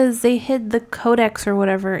 Because they hid the codex or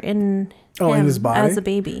whatever in his body as a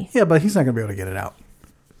baby. Yeah, but he's not gonna be able to get it out.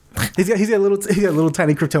 He's got little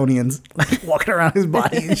tiny Kryptonians like walking around his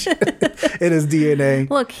body and shit, in his DNA.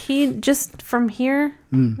 Look, he just from here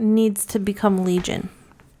needs to become Legion.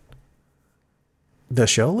 The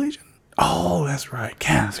show Legion? Oh, that's right.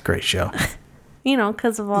 Yeah, that's a great show. You know,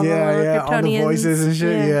 because of all the little Kryptonians. All the voices and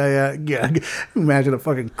shit. Yeah. Imagine a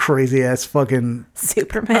fucking crazy ass fucking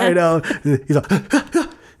Superman. I know. He's like,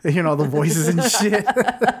 you know, all the voices and shit.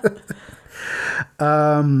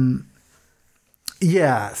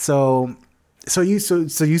 Yeah. So you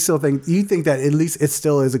still think that at least it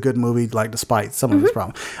still is a good movie, like despite some of its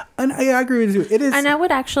problems. And I agree with you. It is. And I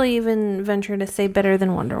would actually even venture to say better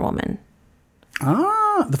than Wonder Woman.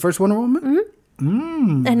 Ah, the first Wonder Woman.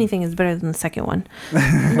 Anything is better than the second one,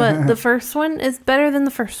 but the first one is better than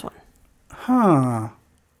the first one. I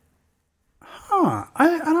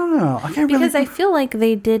don't know. I can't because I feel like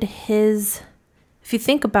they did his. If you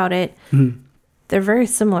think about it, they're very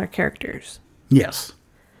similar characters. Yes.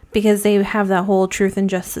 Because they have that whole truth and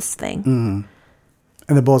justice thing. And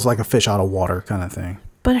they're both like a fish out of water kind of thing.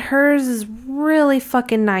 But hers is really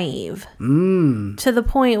fucking naive. To the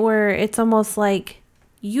point where it's almost like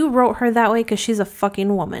you wrote her that way because she's a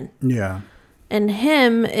fucking woman. Yeah. And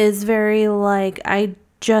him is very like, I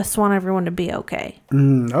just want everyone to be okay.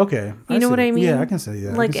 Okay. You know what I mean? Yeah, I can say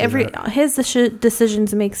that. Like his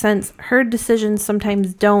decisions make sense. Her decisions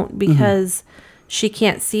sometimes don't because she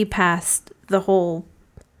can't see past the whole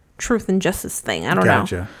truth and justice thing. I don't know.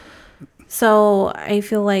 So I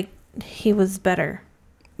feel like he was better.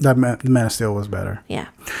 The Man of Steel was better. Yeah.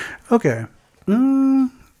 Okay.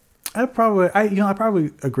 I probably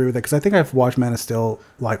agree with that because I think I've watched Man of Steel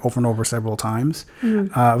like over and over several times.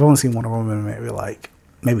 I've only seen Wonder Woman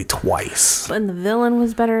maybe twice. And the villain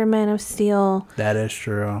was better in Man of Steel. That is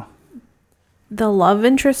true. The love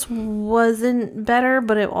interest wasn't better,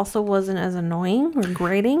 but it also wasn't as annoying or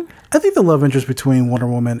grating. I think the love interest between Wonder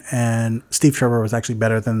Woman and Steve Trevor was actually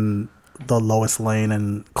better than the Lois Lane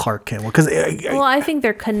and Clark Kent. Well, I think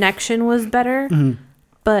their connection was better.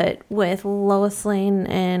 But with Lois Lane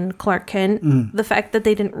and Clark Kent, the fact that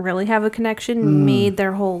they didn't really have a connection made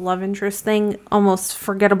their whole love interest thing almost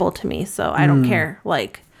forgettable to me. So I don't care.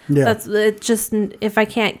 Like, that's it. Just if I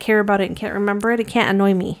can't care about it and can't remember it, it can't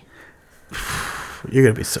annoy me. You're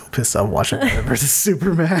gonna be so pissed off watching Batman versus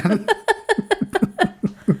Superman.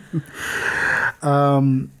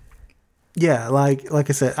 Yeah, like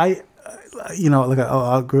I said, I'll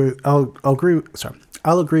agree. Sorry,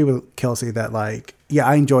 I'll agree with Kelsey that like, yeah,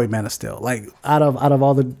 I enjoyed Man of Steel. Like out of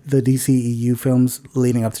all the DCEU films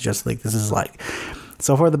leading up to Justice League, this is like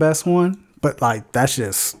so far the best one. But like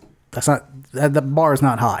the bar is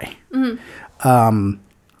not high. Mm-hmm.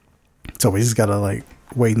 So we just gotta like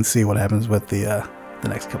wait and see what happens with the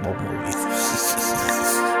next couple of movies.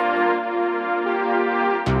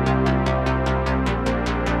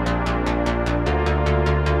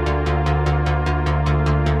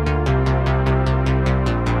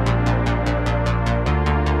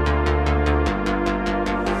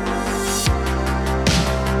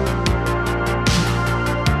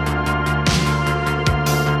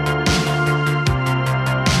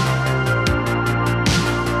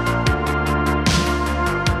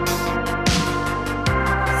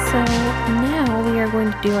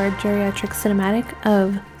 Do our geriatric cinematic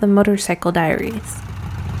of the Motorcycle Diaries.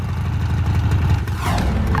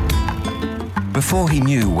 Before he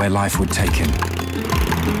knew where life would take him,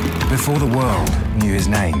 before the world knew his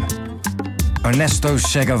name, Ernesto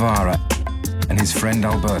Che Guevara and his friend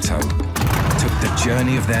Alberto took the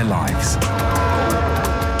journey of their lives.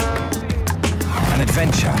 An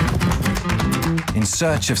adventure in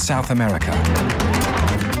search of South America,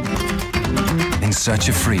 in search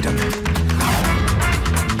of freedom.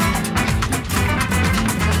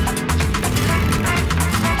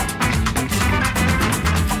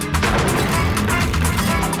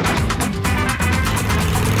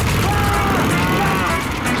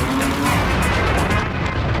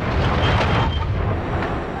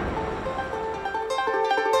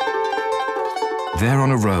 They're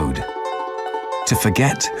on a road to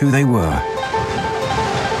forget who they were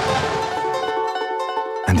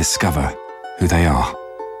and discover who they are.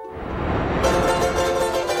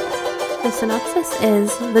 The synopsis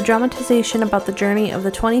is the dramatization about the journey of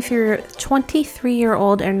the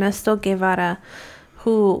 23-year-old Ernesto Guevara,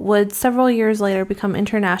 who would several years later become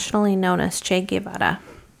internationally known as Che Guevara.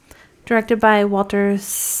 Directed by Walter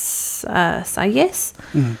Salles,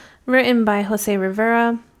 written by Jose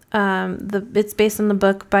Rivera. It's based on the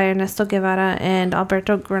book by Ernesto Guevara and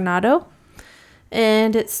Alberto Granado,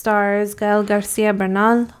 and it stars Gael Garcia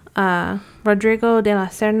Bernal, Rodrigo de la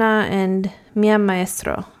Serna, and Mia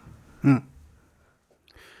Maestro.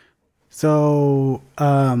 So,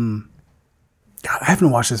 God, I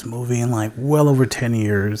haven't watched this movie in like well over 10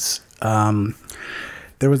 years.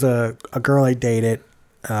 There was a girl I dated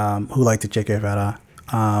who liked the Che Guevara.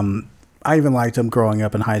 I even liked him growing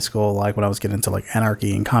up in high school, like when I was getting into like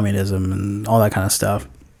anarchy and communism and all that kind of stuff.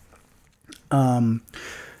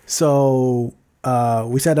 So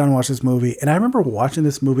we sat down and watched this movie, and I remember watching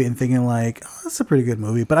this movie and thinking like, oh, that's a pretty good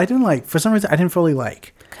movie. But I didn't like, for some reason, I didn't fully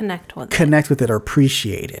like connect with it or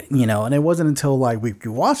appreciate it, you know. And it wasn't until like we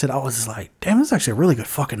watched it, I was just like, damn, this is actually a really good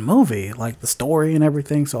fucking movie, like the story and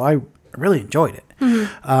everything. So I really enjoyed it.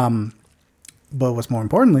 Mm-hmm. But what's more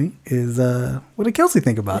importantly is what did Kelsey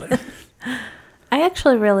think about it? I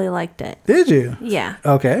actually really liked it. Did you? Yeah.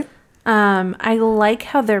 Okay. I like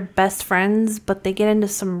how they're best friends, but they get into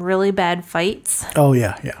some really bad fights. Oh,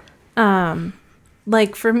 yeah, yeah.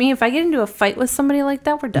 Like, for me, if I get into a fight with somebody like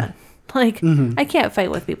that, we're done. Like, I can't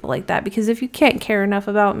fight with people like that, because if you can't care enough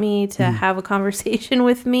about me to have a conversation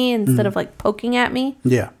with me instead of, like, poking at me,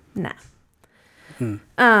 yeah, nah.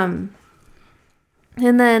 And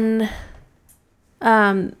then,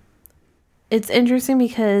 it's interesting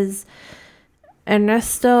because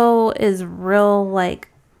Ernesto is real, like,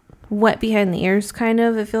 wet behind the ears, kind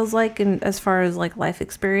of, it feels like, and as far as, like, life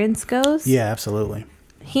experience goes. Yeah, absolutely.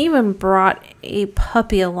 He even brought a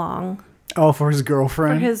puppy along. Oh, for his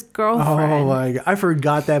girlfriend? For his girlfriend. Oh, like, I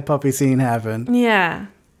forgot that puppy scene happened. Yeah.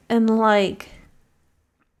 And, like,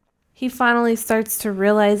 he finally starts to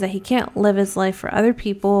realize that he can't live his life for other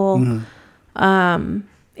people. And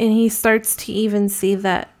he starts to even see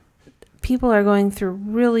that people are going through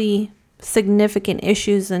really significant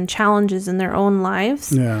issues and challenges in their own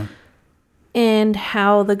lives. Yeah. And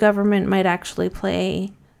how the government might actually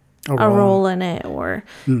play a role in it, or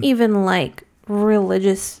even like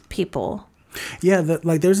religious people. Yeah,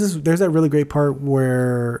 there's that really great part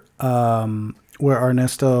where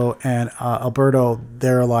Ernesto and Alberto,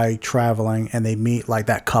 they're like traveling and they meet like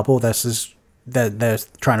that couple that's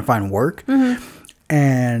trying to find work.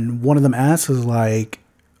 And one of them asks is like,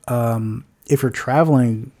 if you're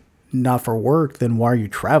traveling not for work, then why are you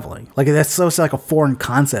traveling? Like, that's so it's like a foreign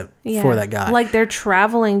concept for that guy. Like, they're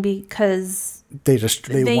traveling because they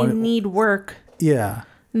need work. Yeah.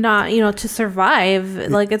 not, to survive.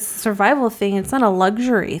 Like, it's a survival thing. It's not a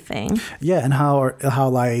luxury thing. Yeah, and how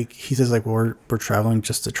like he says like we're traveling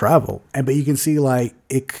just to travel, but you can see like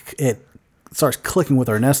it starts clicking with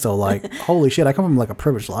Ernesto. Like, holy shit, I come from like a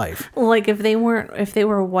privileged life. Like, if they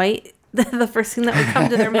were white, the first thing that would come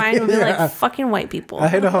to their mind would be like fucking white people.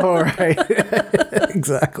 I know, right?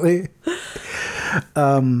 Exactly.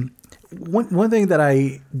 One thing that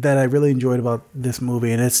I really enjoyed about this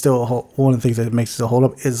movie, and it's still one of the things that makes it still hold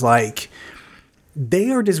up, is like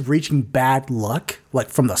they are just reaching bad luck like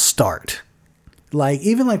from the start. Like,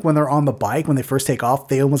 even like when they're on the bike, when they first take off,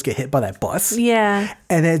 they almost get hit by that bus. Yeah.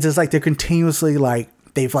 And it's just like they're continuously like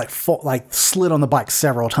they've like slid on the bike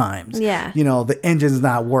several times. Yeah. The engine's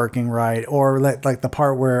not working right, or like the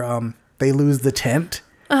part where they lose the tent.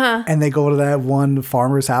 And they go to that one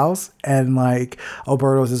farmer's house, and like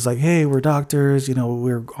Alberto's just like, hey, we're doctors,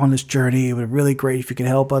 we're on this journey. It would be really great if you could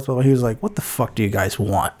help us. But he was like, what the fuck do you guys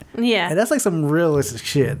want? Yeah. And that's like some realistic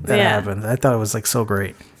shit that happened. I thought it was like so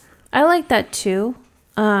great. I like that too.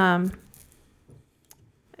 I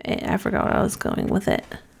forgot what I was going with it.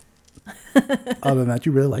 Other than that,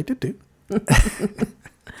 you really liked it too.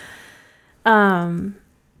 I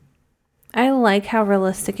like how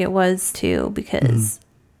realistic it was too, because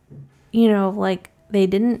like they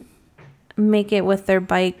didn't make it with their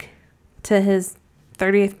bike to his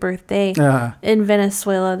 30th birthday in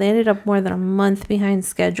Venezuela. They ended up more than a month behind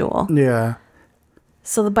schedule. Yeah.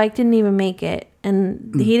 So the bike didn't even make it,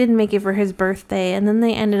 and he didn't make it for his birthday, and then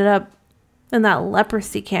they ended up in that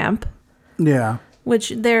leprosy camp. Yeah. Which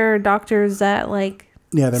there are doctors that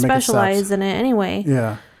specialize in it anyway.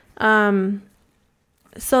 Yeah.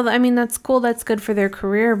 So that's cool. That's good for their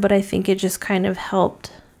career, but I think it just kind of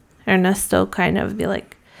helped Ernesto kind of be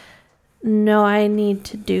like, no, I need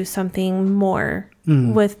to do something more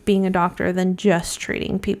with being a doctor than just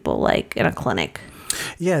treating people like in a clinic.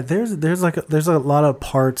 Yeah, there's a lot of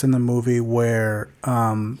parts in the movie where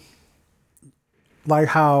like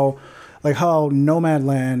how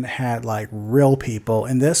Nomadland had like real people.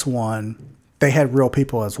 In this one, they had real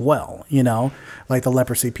people as well, like the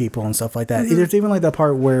leprosy people and stuff like that. There's even like that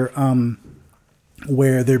part where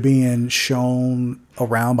they're being shown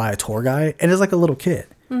around by a tour guide, and it's like a little kid,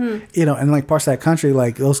 and like parts of that country,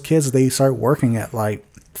 like those kids, they start working at like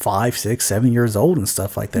 5, 6, 7 years old and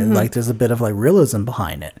stuff like that. Like there's a bit of like realism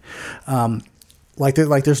behind it.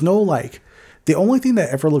 There's no like, the only thing that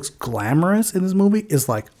ever looks glamorous in this movie is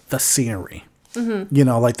like the scenery,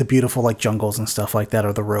 like the beautiful like jungles and stuff like that,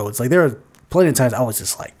 or the roads. Like there are plenty of times I was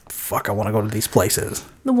just like, fuck, I want to go to these places.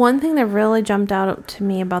 The one thing that really jumped out to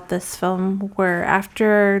me about this film were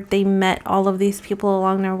after they met all of these people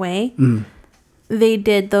along their way, they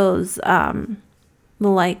did those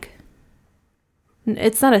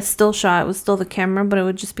it's not a still shot, it was still the camera, but it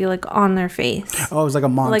would just be like on their face. Oh, it was like a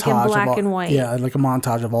montage, like in black and white. Yeah, like a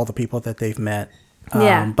montage of all the people that they've met.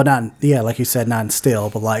 But not, like you said, not in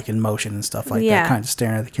still, but like in motion and stuff like that, kind of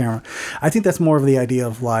staring at the camera. I think that's more of the idea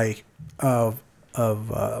of like Che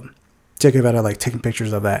Guevara like taking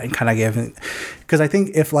pictures of that and kind of giving, because I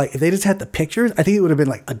think if they just had the pictures, I think it would have been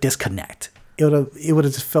like a disconnect. It would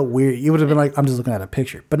have just felt weird. You would have been like, I'm just looking at a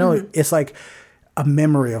picture, but no, it's like a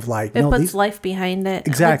memory of like, it puts life behind it.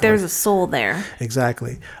 Exactly, like there's a soul there.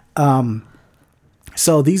 Exactly.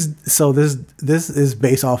 So this is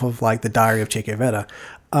based off of like the Diary of Che Guevara.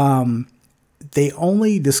 They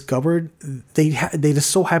only discovered they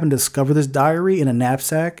just so happened to discover this diary in a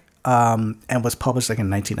knapsack, and was published like in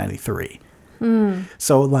 1993.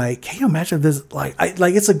 So like, can you imagine this?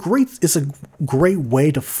 It's a great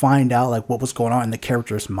way to find out like what was going on in the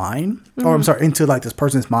character's mind, or I'm sorry, into like this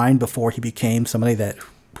person's mind before he became somebody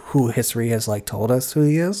who history has like told us who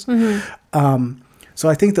he is. So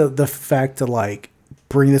I think the fact to like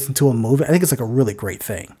bring this into a movie, I think it's like a really great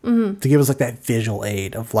thing to give us like that visual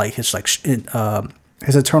aid of like his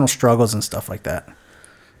his eternal struggles and stuff like that.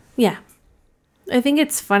 Yeah. I think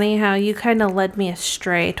it's funny how you kind of led me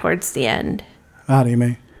astray towards the end. How do you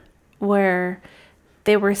mean? Where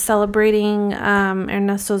they were celebrating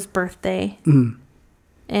Ernesto's birthday.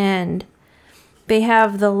 And they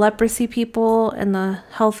have the leprosy people and the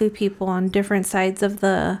healthy people on different sides of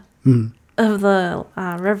the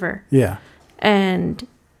river. Yeah. And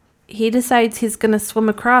he decides he's going to swim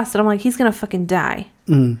across. And I'm like, he's going to fucking die.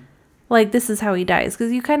 Like, this is how he dies.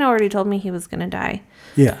 Because you kind of already told me he was going to die.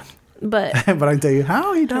 Yeah. But I can tell you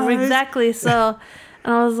how he dies. Exactly. So,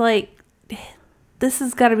 and I was like, this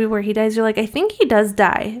has got to be where he dies. You're like, I think he does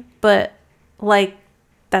die, but like,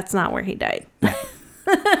 that's not where he died. And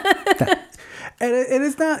it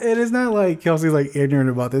is not like Kelsey's like ignorant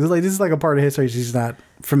about this. It's like, this is like a part of history she's not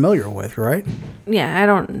familiar with, right? Yeah, I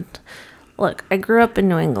don't. Look, I grew up in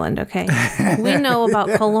New England, okay? We know about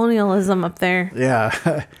colonialism up there.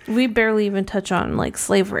 Yeah. We barely even touch on, like,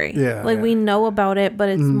 slavery. Yeah. Like, we know about it, but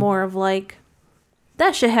it's more of, like,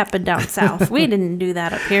 that shit happened down south. We didn't do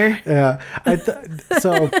that up here. Yeah.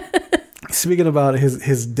 So, speaking about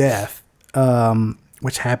his death,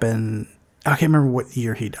 which happened, I can't remember what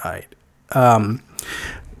year he died.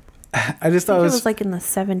 I just thought it was like in the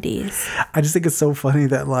 70s. I just think it's so funny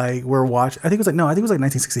that like we're watching. I think it was like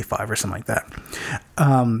 1965 or something like that.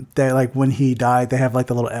 That like when he died, they have like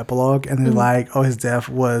the little epilogue, and they're like, "Oh, his death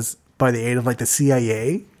was by the aid of like the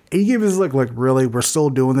CIA." And he gave us look like, "Really, we're still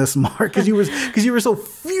doing this, Mark?" Because you were so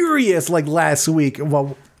furious like last week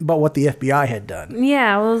about what the FBI had done.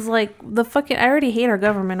 Yeah, I was like, I already hate our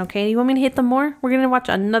government. Okay, you want me to hate them more? We're gonna watch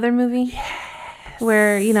another movie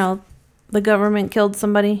where the government killed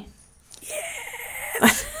somebody.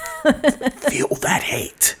 Feel that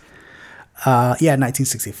hate.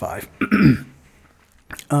 1965.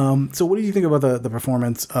 So what do you think about the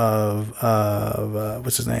performance of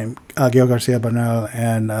what's his name? Gael Garcia Bernal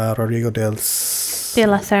and Rodrigo de la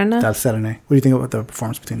Serna. What do you think about the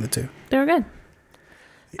performance between the two? They were good.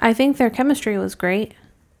 I think their chemistry was great.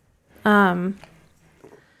 And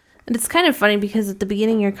it's kind of funny because at the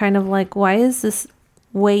beginning you're kind of like, why is this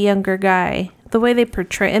way younger guy? The way they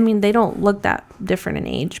portray, I mean, they don't look that different in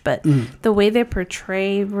age, but the way they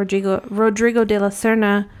portray Rodrigo de la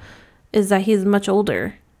Serna is that he's much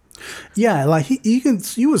older. Yeah, like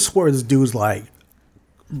you would swear this dude's like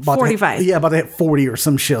 45. About to hit 40 or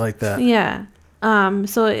some shit like that. Yeah.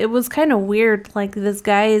 So it was kind of weird. Like this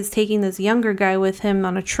guy is taking this younger guy with him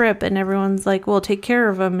on a trip, and everyone's like, "Well, take care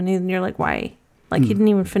of him," and you're like, "Why?" Like he didn't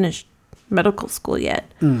even finish medical school yet.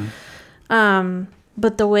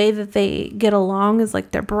 But the way that they get along is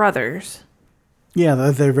like they're brothers. Yeah,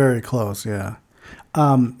 they're very close. Yeah.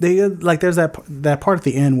 They like there's that part at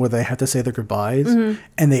the end where they have to say their goodbyes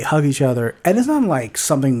and they hug each other, and it's not like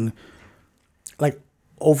something like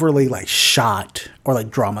overly like shot or like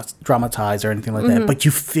dramatized or anything like that, but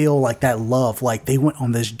you feel like that love, like they went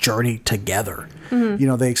on this journey together.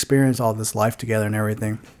 They experienced all this life together and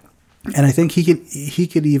everything. And I think he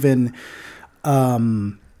could even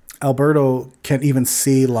Alberto can even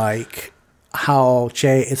see like how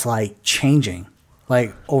Che is like changing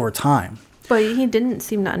like over time. But he didn't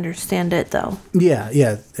seem to understand it though.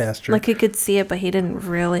 Yeah, that's true. Like he could see it, but he didn't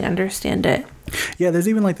really understand it. Yeah, there's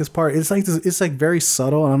even like this part. It's like very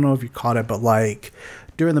subtle. I don't know if you caught it, but like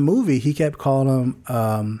during the movie, he kept calling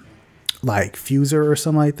him like Fuser or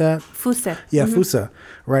something like that. Fusa. Yeah, Fusa.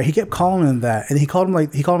 Right. He kept calling him that, and he called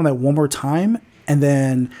him that one more time, and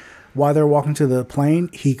then while they're walking to the plane,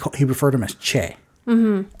 he referred him as Che,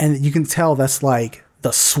 and you can tell that's like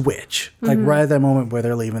the switch. Like right at that moment where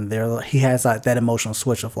they're leaving, he has like that emotional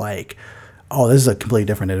switch of like, oh, this is a completely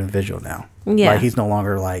different individual now. Yeah, like he's no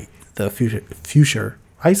longer like the future.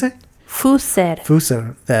 How you say?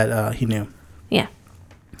 Fuser that he knew. Yeah.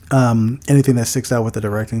 Anything that sticks out with the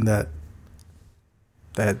directing that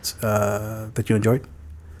you enjoyed?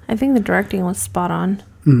 I think the directing was spot on.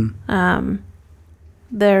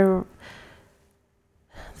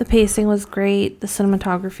 The pacing was great. The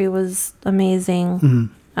cinematography was amazing.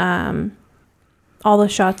 All the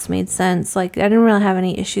shots made sense. Like I didn't really have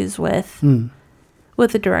any issues with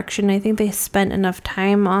the direction. I think they spent enough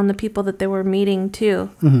time on the people that they were meeting too.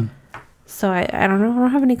 So I don't know. I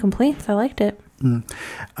don't have any complaints. I liked it.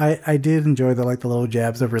 I did enjoy the little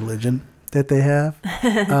jabs of religion that they have.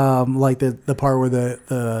 Like the part where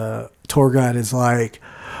the tour guide is like,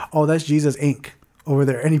 "Oh, that's Jesus Inc. over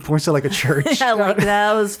there," and he points to like a church. I like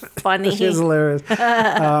that. It was funny. It's hilarious.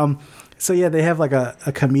 So yeah, they have like a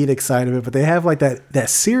comedic side of it, but they have like that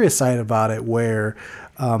serious side about it where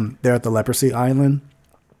they're at the leprosy island,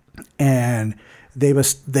 and they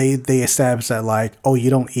establish that like, oh, you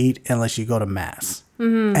don't eat unless you go to mass,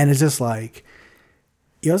 and it's just like,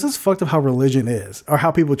 it's just fucked up how religion is, or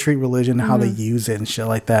how people treat religion, and how they use it and shit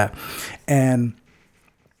like that. And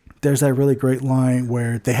there's that really great line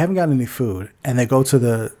where they haven't got any food, and they go to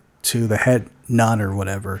the head nun or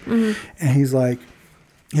whatever, and he's like,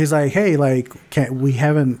 hey, like, we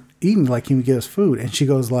haven't eaten, like, can you get us food? And she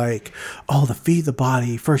goes like, oh, to feed the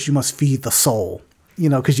body, first you must feed the soul,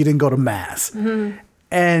 because you didn't go to mass.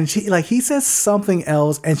 And he says something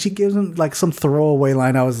else, and she gives him like some throwaway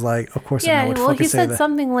line. I was like, of course, I know what to fucking say. Yeah, well, he said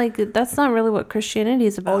something like, that's not really what Christianity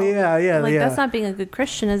is about. Oh yeah. Like that's not being a good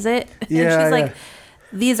Christian, is it? Yeah, and she's like,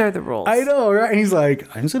 these are the rules. I know, right? And he's like,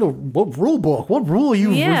 I didn't say what rule book? What rule are you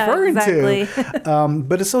referring to?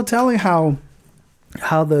 But it's so telling how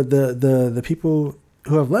the people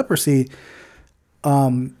who have leprosy,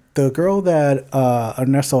 the girl that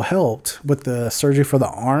Ernesto helped with the surgery for the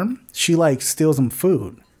arm, she like steals him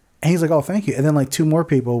food. And he's like, oh, thank you. And then like 2 more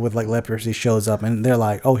people with like leprosy shows up and they're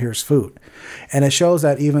like, oh, here's food. And it shows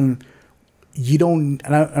that even you don't,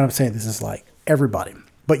 and I'm saying this is like everybody,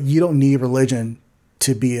 but you don't need religion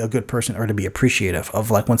to be a good person or to be appreciative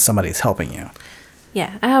of like when somebody's helping you.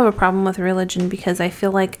 Yeah, I have a problem with religion because I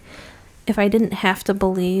feel like if I didn't have to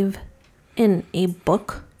believe in a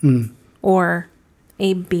book or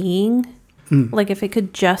a being, like if it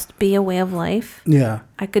could just be a way of life,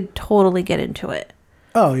 I could totally get into it.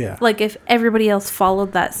 Oh, yeah. Like if everybody else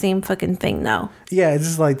followed that same fucking thing, though. Yeah, it's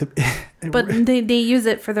just like... But they use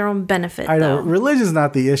it for their own benefit, I know. though. Religion's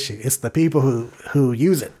not the issue. It's the people who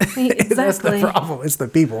use it. Exactly. That's the problem. It's the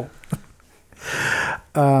people.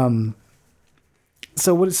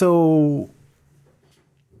 So what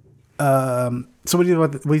do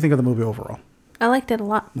you think of the movie overall? I liked it a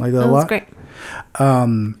lot. Liked it a lot? It was great.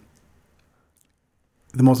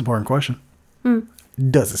 The most important question.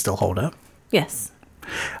 Does it still hold up? Yes.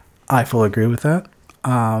 I fully agree with that.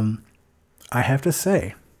 I have to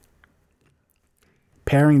say,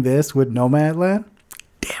 pairing this with Nomadland,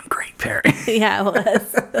 damn great pairing. Yeah, it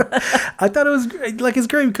was. I thought it was like it's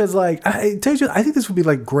great because like I think this would be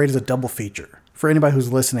like great as a double feature for anybody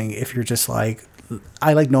who's listening. If you're just like,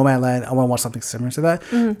 I like Nomadland, I want to watch something similar to that.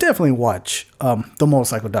 Definitely watch the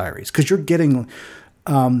Motorcycle Diaries because you're getting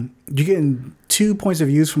 2 points of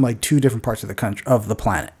views from like 2 different parts of the country of the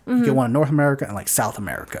planet. You get one in North America and like South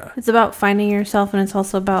America. It's about finding yourself, and it's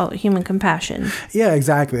also about human compassion. Yeah,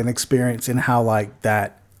 exactly, and experience and how like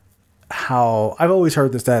that. How I've always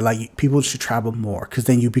heard this that like people should travel more because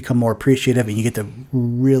then you become more appreciative and you get to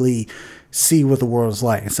really see what the world is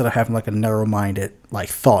like instead of having like a narrow-minded like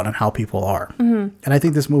thought on how people are. And I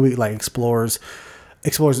think this movie like explores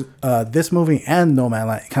this movie and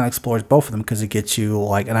Nomadland kind of explores both of them because it gets you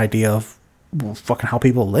like an idea of fucking how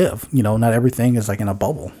people live. You know, not everything is like in a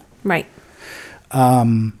bubble. Right.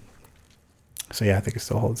 So yeah, I think it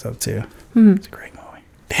still holds up too. It's a great movie.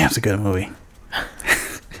 Damn, it's a good movie.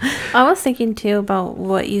 I was thinking too about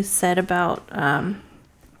what you said about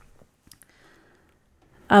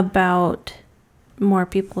more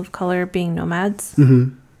people of color being nomads.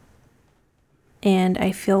 And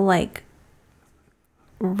I feel like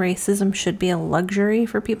racism should be a luxury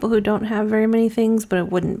for people who don't have very many things, but it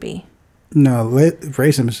wouldn't be. No,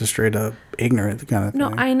 racism is just straight up ignorant kind of thing.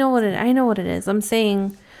 No, I know what it is. I'm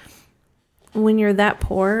saying when you're that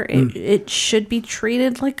poor, it should be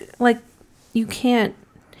treated like you can't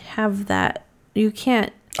have that. You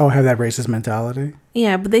can't. Oh, have that racist mentality?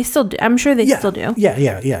 Yeah, but they still do. I'm sure they still do.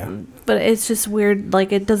 Yeah. But it's just weird.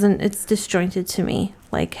 Like it's disjointed to me.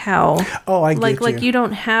 Like how. Oh, I get you. Like you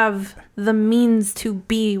don't have the means to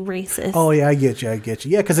be racist. Oh yeah, I get you.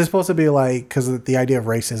 Yeah, because it's supposed to be like because the idea of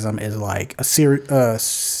racism is like a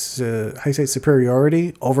how you say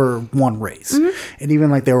superiority over one race, and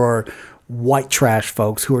even like there were white trash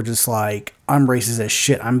folks who are just like, I'm racist as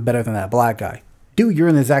shit. I'm better than that black guy. Dude, you're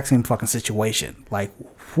in the exact same fucking situation. Like,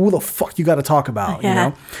 who the fuck you got to talk about, you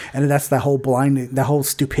know? And that's that whole that whole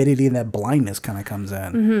stupidity and that blindness kind of comes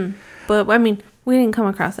in. But I mean, we didn't come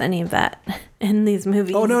across any of that in these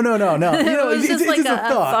movies. Oh no! You know, it was just like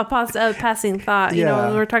a passing thought. You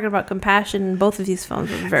know, we were talking about compassion, and both of these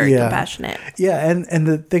films were very compassionate. Yeah, and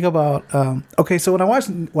the thing about okay, so when we watched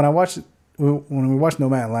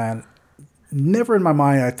Nomadland, never in my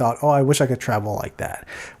mind I thought, oh, I wish I could travel like that.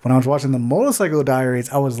 When I was watching the Motorcycle Diaries,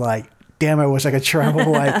 I was like, damn, I wish I could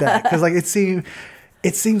travel like that because like it seemed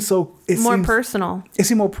more personal. It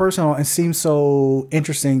seemed more personal and seemed so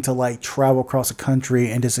interesting to like travel across a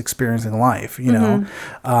country and just experiencing life, you know,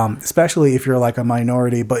 especially if you're like a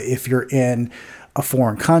minority. But if you're in a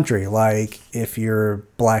foreign country, like if you're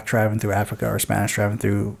black traveling through Africa or Spanish traveling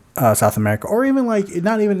through South America, or even like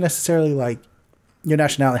not even necessarily like your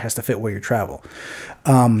nationality has to fit where you travel.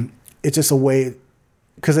 It's just a way.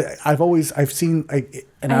 Because I've seen, I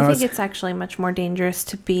think it's actually much more dangerous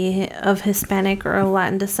to be of Hispanic or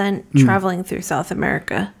Latin descent traveling through South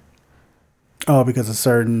America. Oh, because of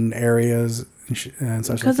certain areas and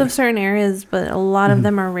such. Because of certain areas, but a lot of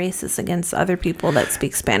them are racist against other people that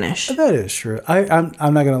speak Spanish. That is true. I'm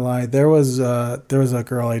not gonna lie. There was a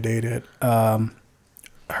girl I dated.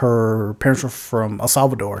 Her parents were from El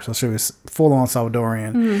Salvador, so she was full on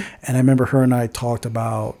Salvadorian. And I remember her and I talked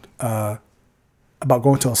about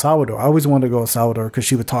going to El Salvador. I always wanted to go to El Salvador because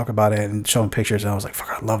she would talk about it and show me pictures, and I was like,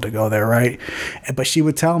 fuck, I'd love to go there, right? But she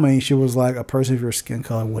would tell me, she was like, a person of your skin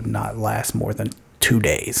color would not last more than 2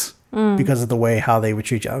 days because of the way how they would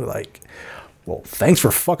treat you. I was like, well, thanks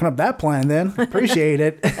for fucking up that plan then. Appreciate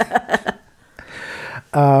it.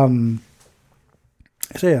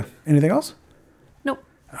 So yeah, anything else? Nope.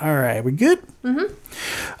 All right, we good? Mm-hmm.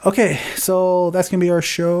 Okay, so that's gonna be our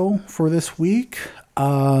show for this week.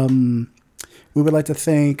 We would like to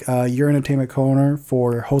thank Your Entertainment Corner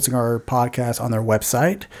for hosting our podcast on their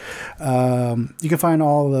website. You can find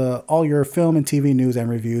all your film and TV news and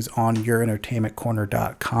reviews on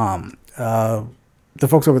yourentertainmentcorner.com. The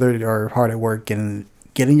folks over there are hard at work getting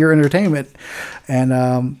your entertainment, and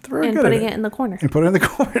they're good putting at it in the corner. And put it in the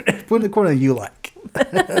corner. Put it in the corner that you like.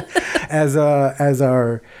 as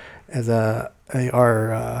our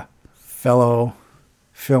fellow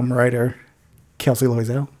film writer Kelsey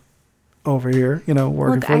Loisel over here, working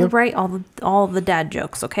Look, for I them. write all the dad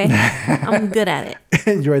jokes, okay? I'm good at it.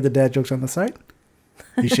 You write the dad jokes on the site?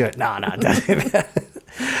 You should. No.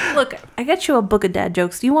 Look, I got you a book of dad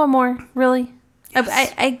jokes. Do you want more? Really? Yes.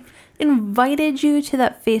 I invited you to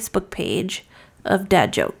that Facebook page of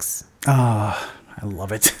dad jokes. Ah, I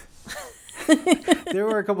love it. There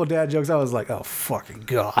were a couple of dad jokes. I was like, oh, fucking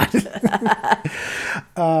God.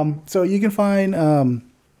 So you can find,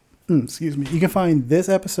 you can find this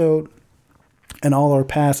episode and all our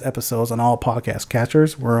past episodes on all podcast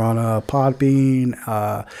catchers. We're on Podbean,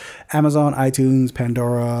 Amazon, iTunes,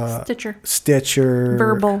 Pandora, Stitcher,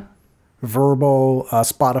 Verbal,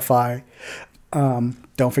 Spotify.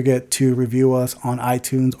 Don't forget to review us on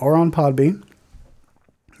iTunes or on Podbean.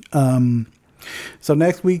 So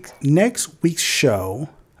next week's show,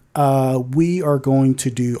 we are going to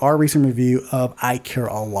do our recent review of I Care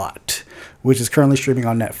a Lot, which is currently streaming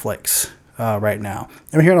on Netflix right now.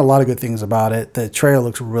 And we're hearing a lot of good things about it. The trailer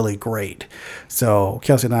looks really great. So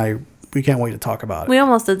Kelsey and I, we can't wait to talk about it. We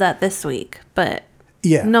almost did that this week, but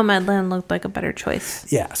yeah, Nomadland looked like a better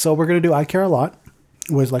choice. Yeah, so we're going to do I Care a Lot,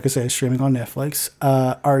 which, like I said, is streaming on Netflix.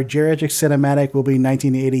 Our geriatric cinematic will be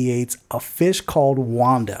 1988's A Fish Called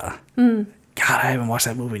Wanda. God, I haven't watched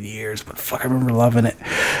that movie in years, but fuck, I remember loving it.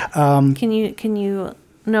 Can you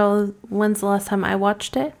know when's the last time I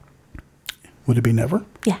watched it? Would it be never?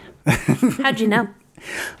 Yeah. How'd you know?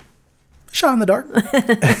 Shot in the dark.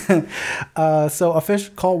 So A Fish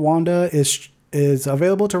Called Wanda is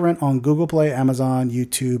available to rent on Google Play, Amazon,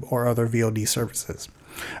 YouTube, or other VOD services.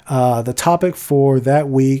 The topic for that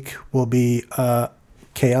week will be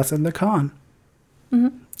chaos in the con.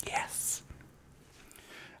 Mm-hmm. Yes.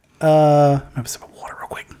 I'm have a sip of water real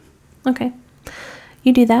quick. Okay.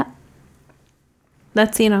 You do that.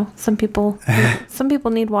 That's, some people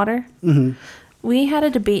need water. Mm-hmm. We had a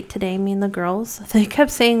debate today, me and the girls. They kept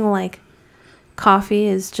saying, coffee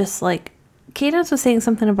is just, Cadence was saying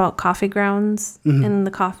something about coffee grounds in the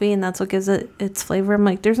coffee, and that's what gives it its flavor. I'm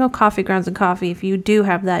like, there's no coffee grounds in coffee. If you do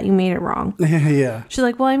have that, you made it wrong. Yeah. She's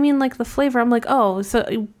like, well, I mean, the flavor. I'm like, oh,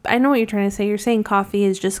 so I know what you're trying to say. You're saying coffee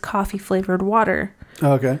is just coffee-flavored water.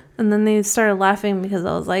 Okay. And then they started laughing because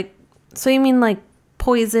I was like, so you mean,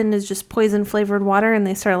 poison is just poison-flavored water? And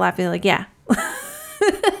they started laughing like, yeah.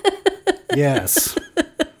 Yes.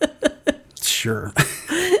 Sure.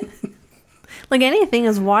 Anything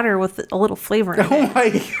is water with a little flavor in it. Oh my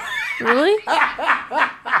God. Really?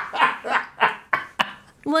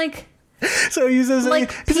 So you saying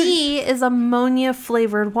pee is ammonia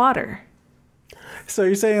flavored water. So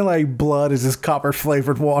you're saying blood is just copper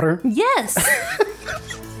flavored water? Yes.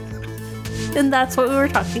 And that's what we were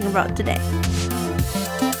talking about today.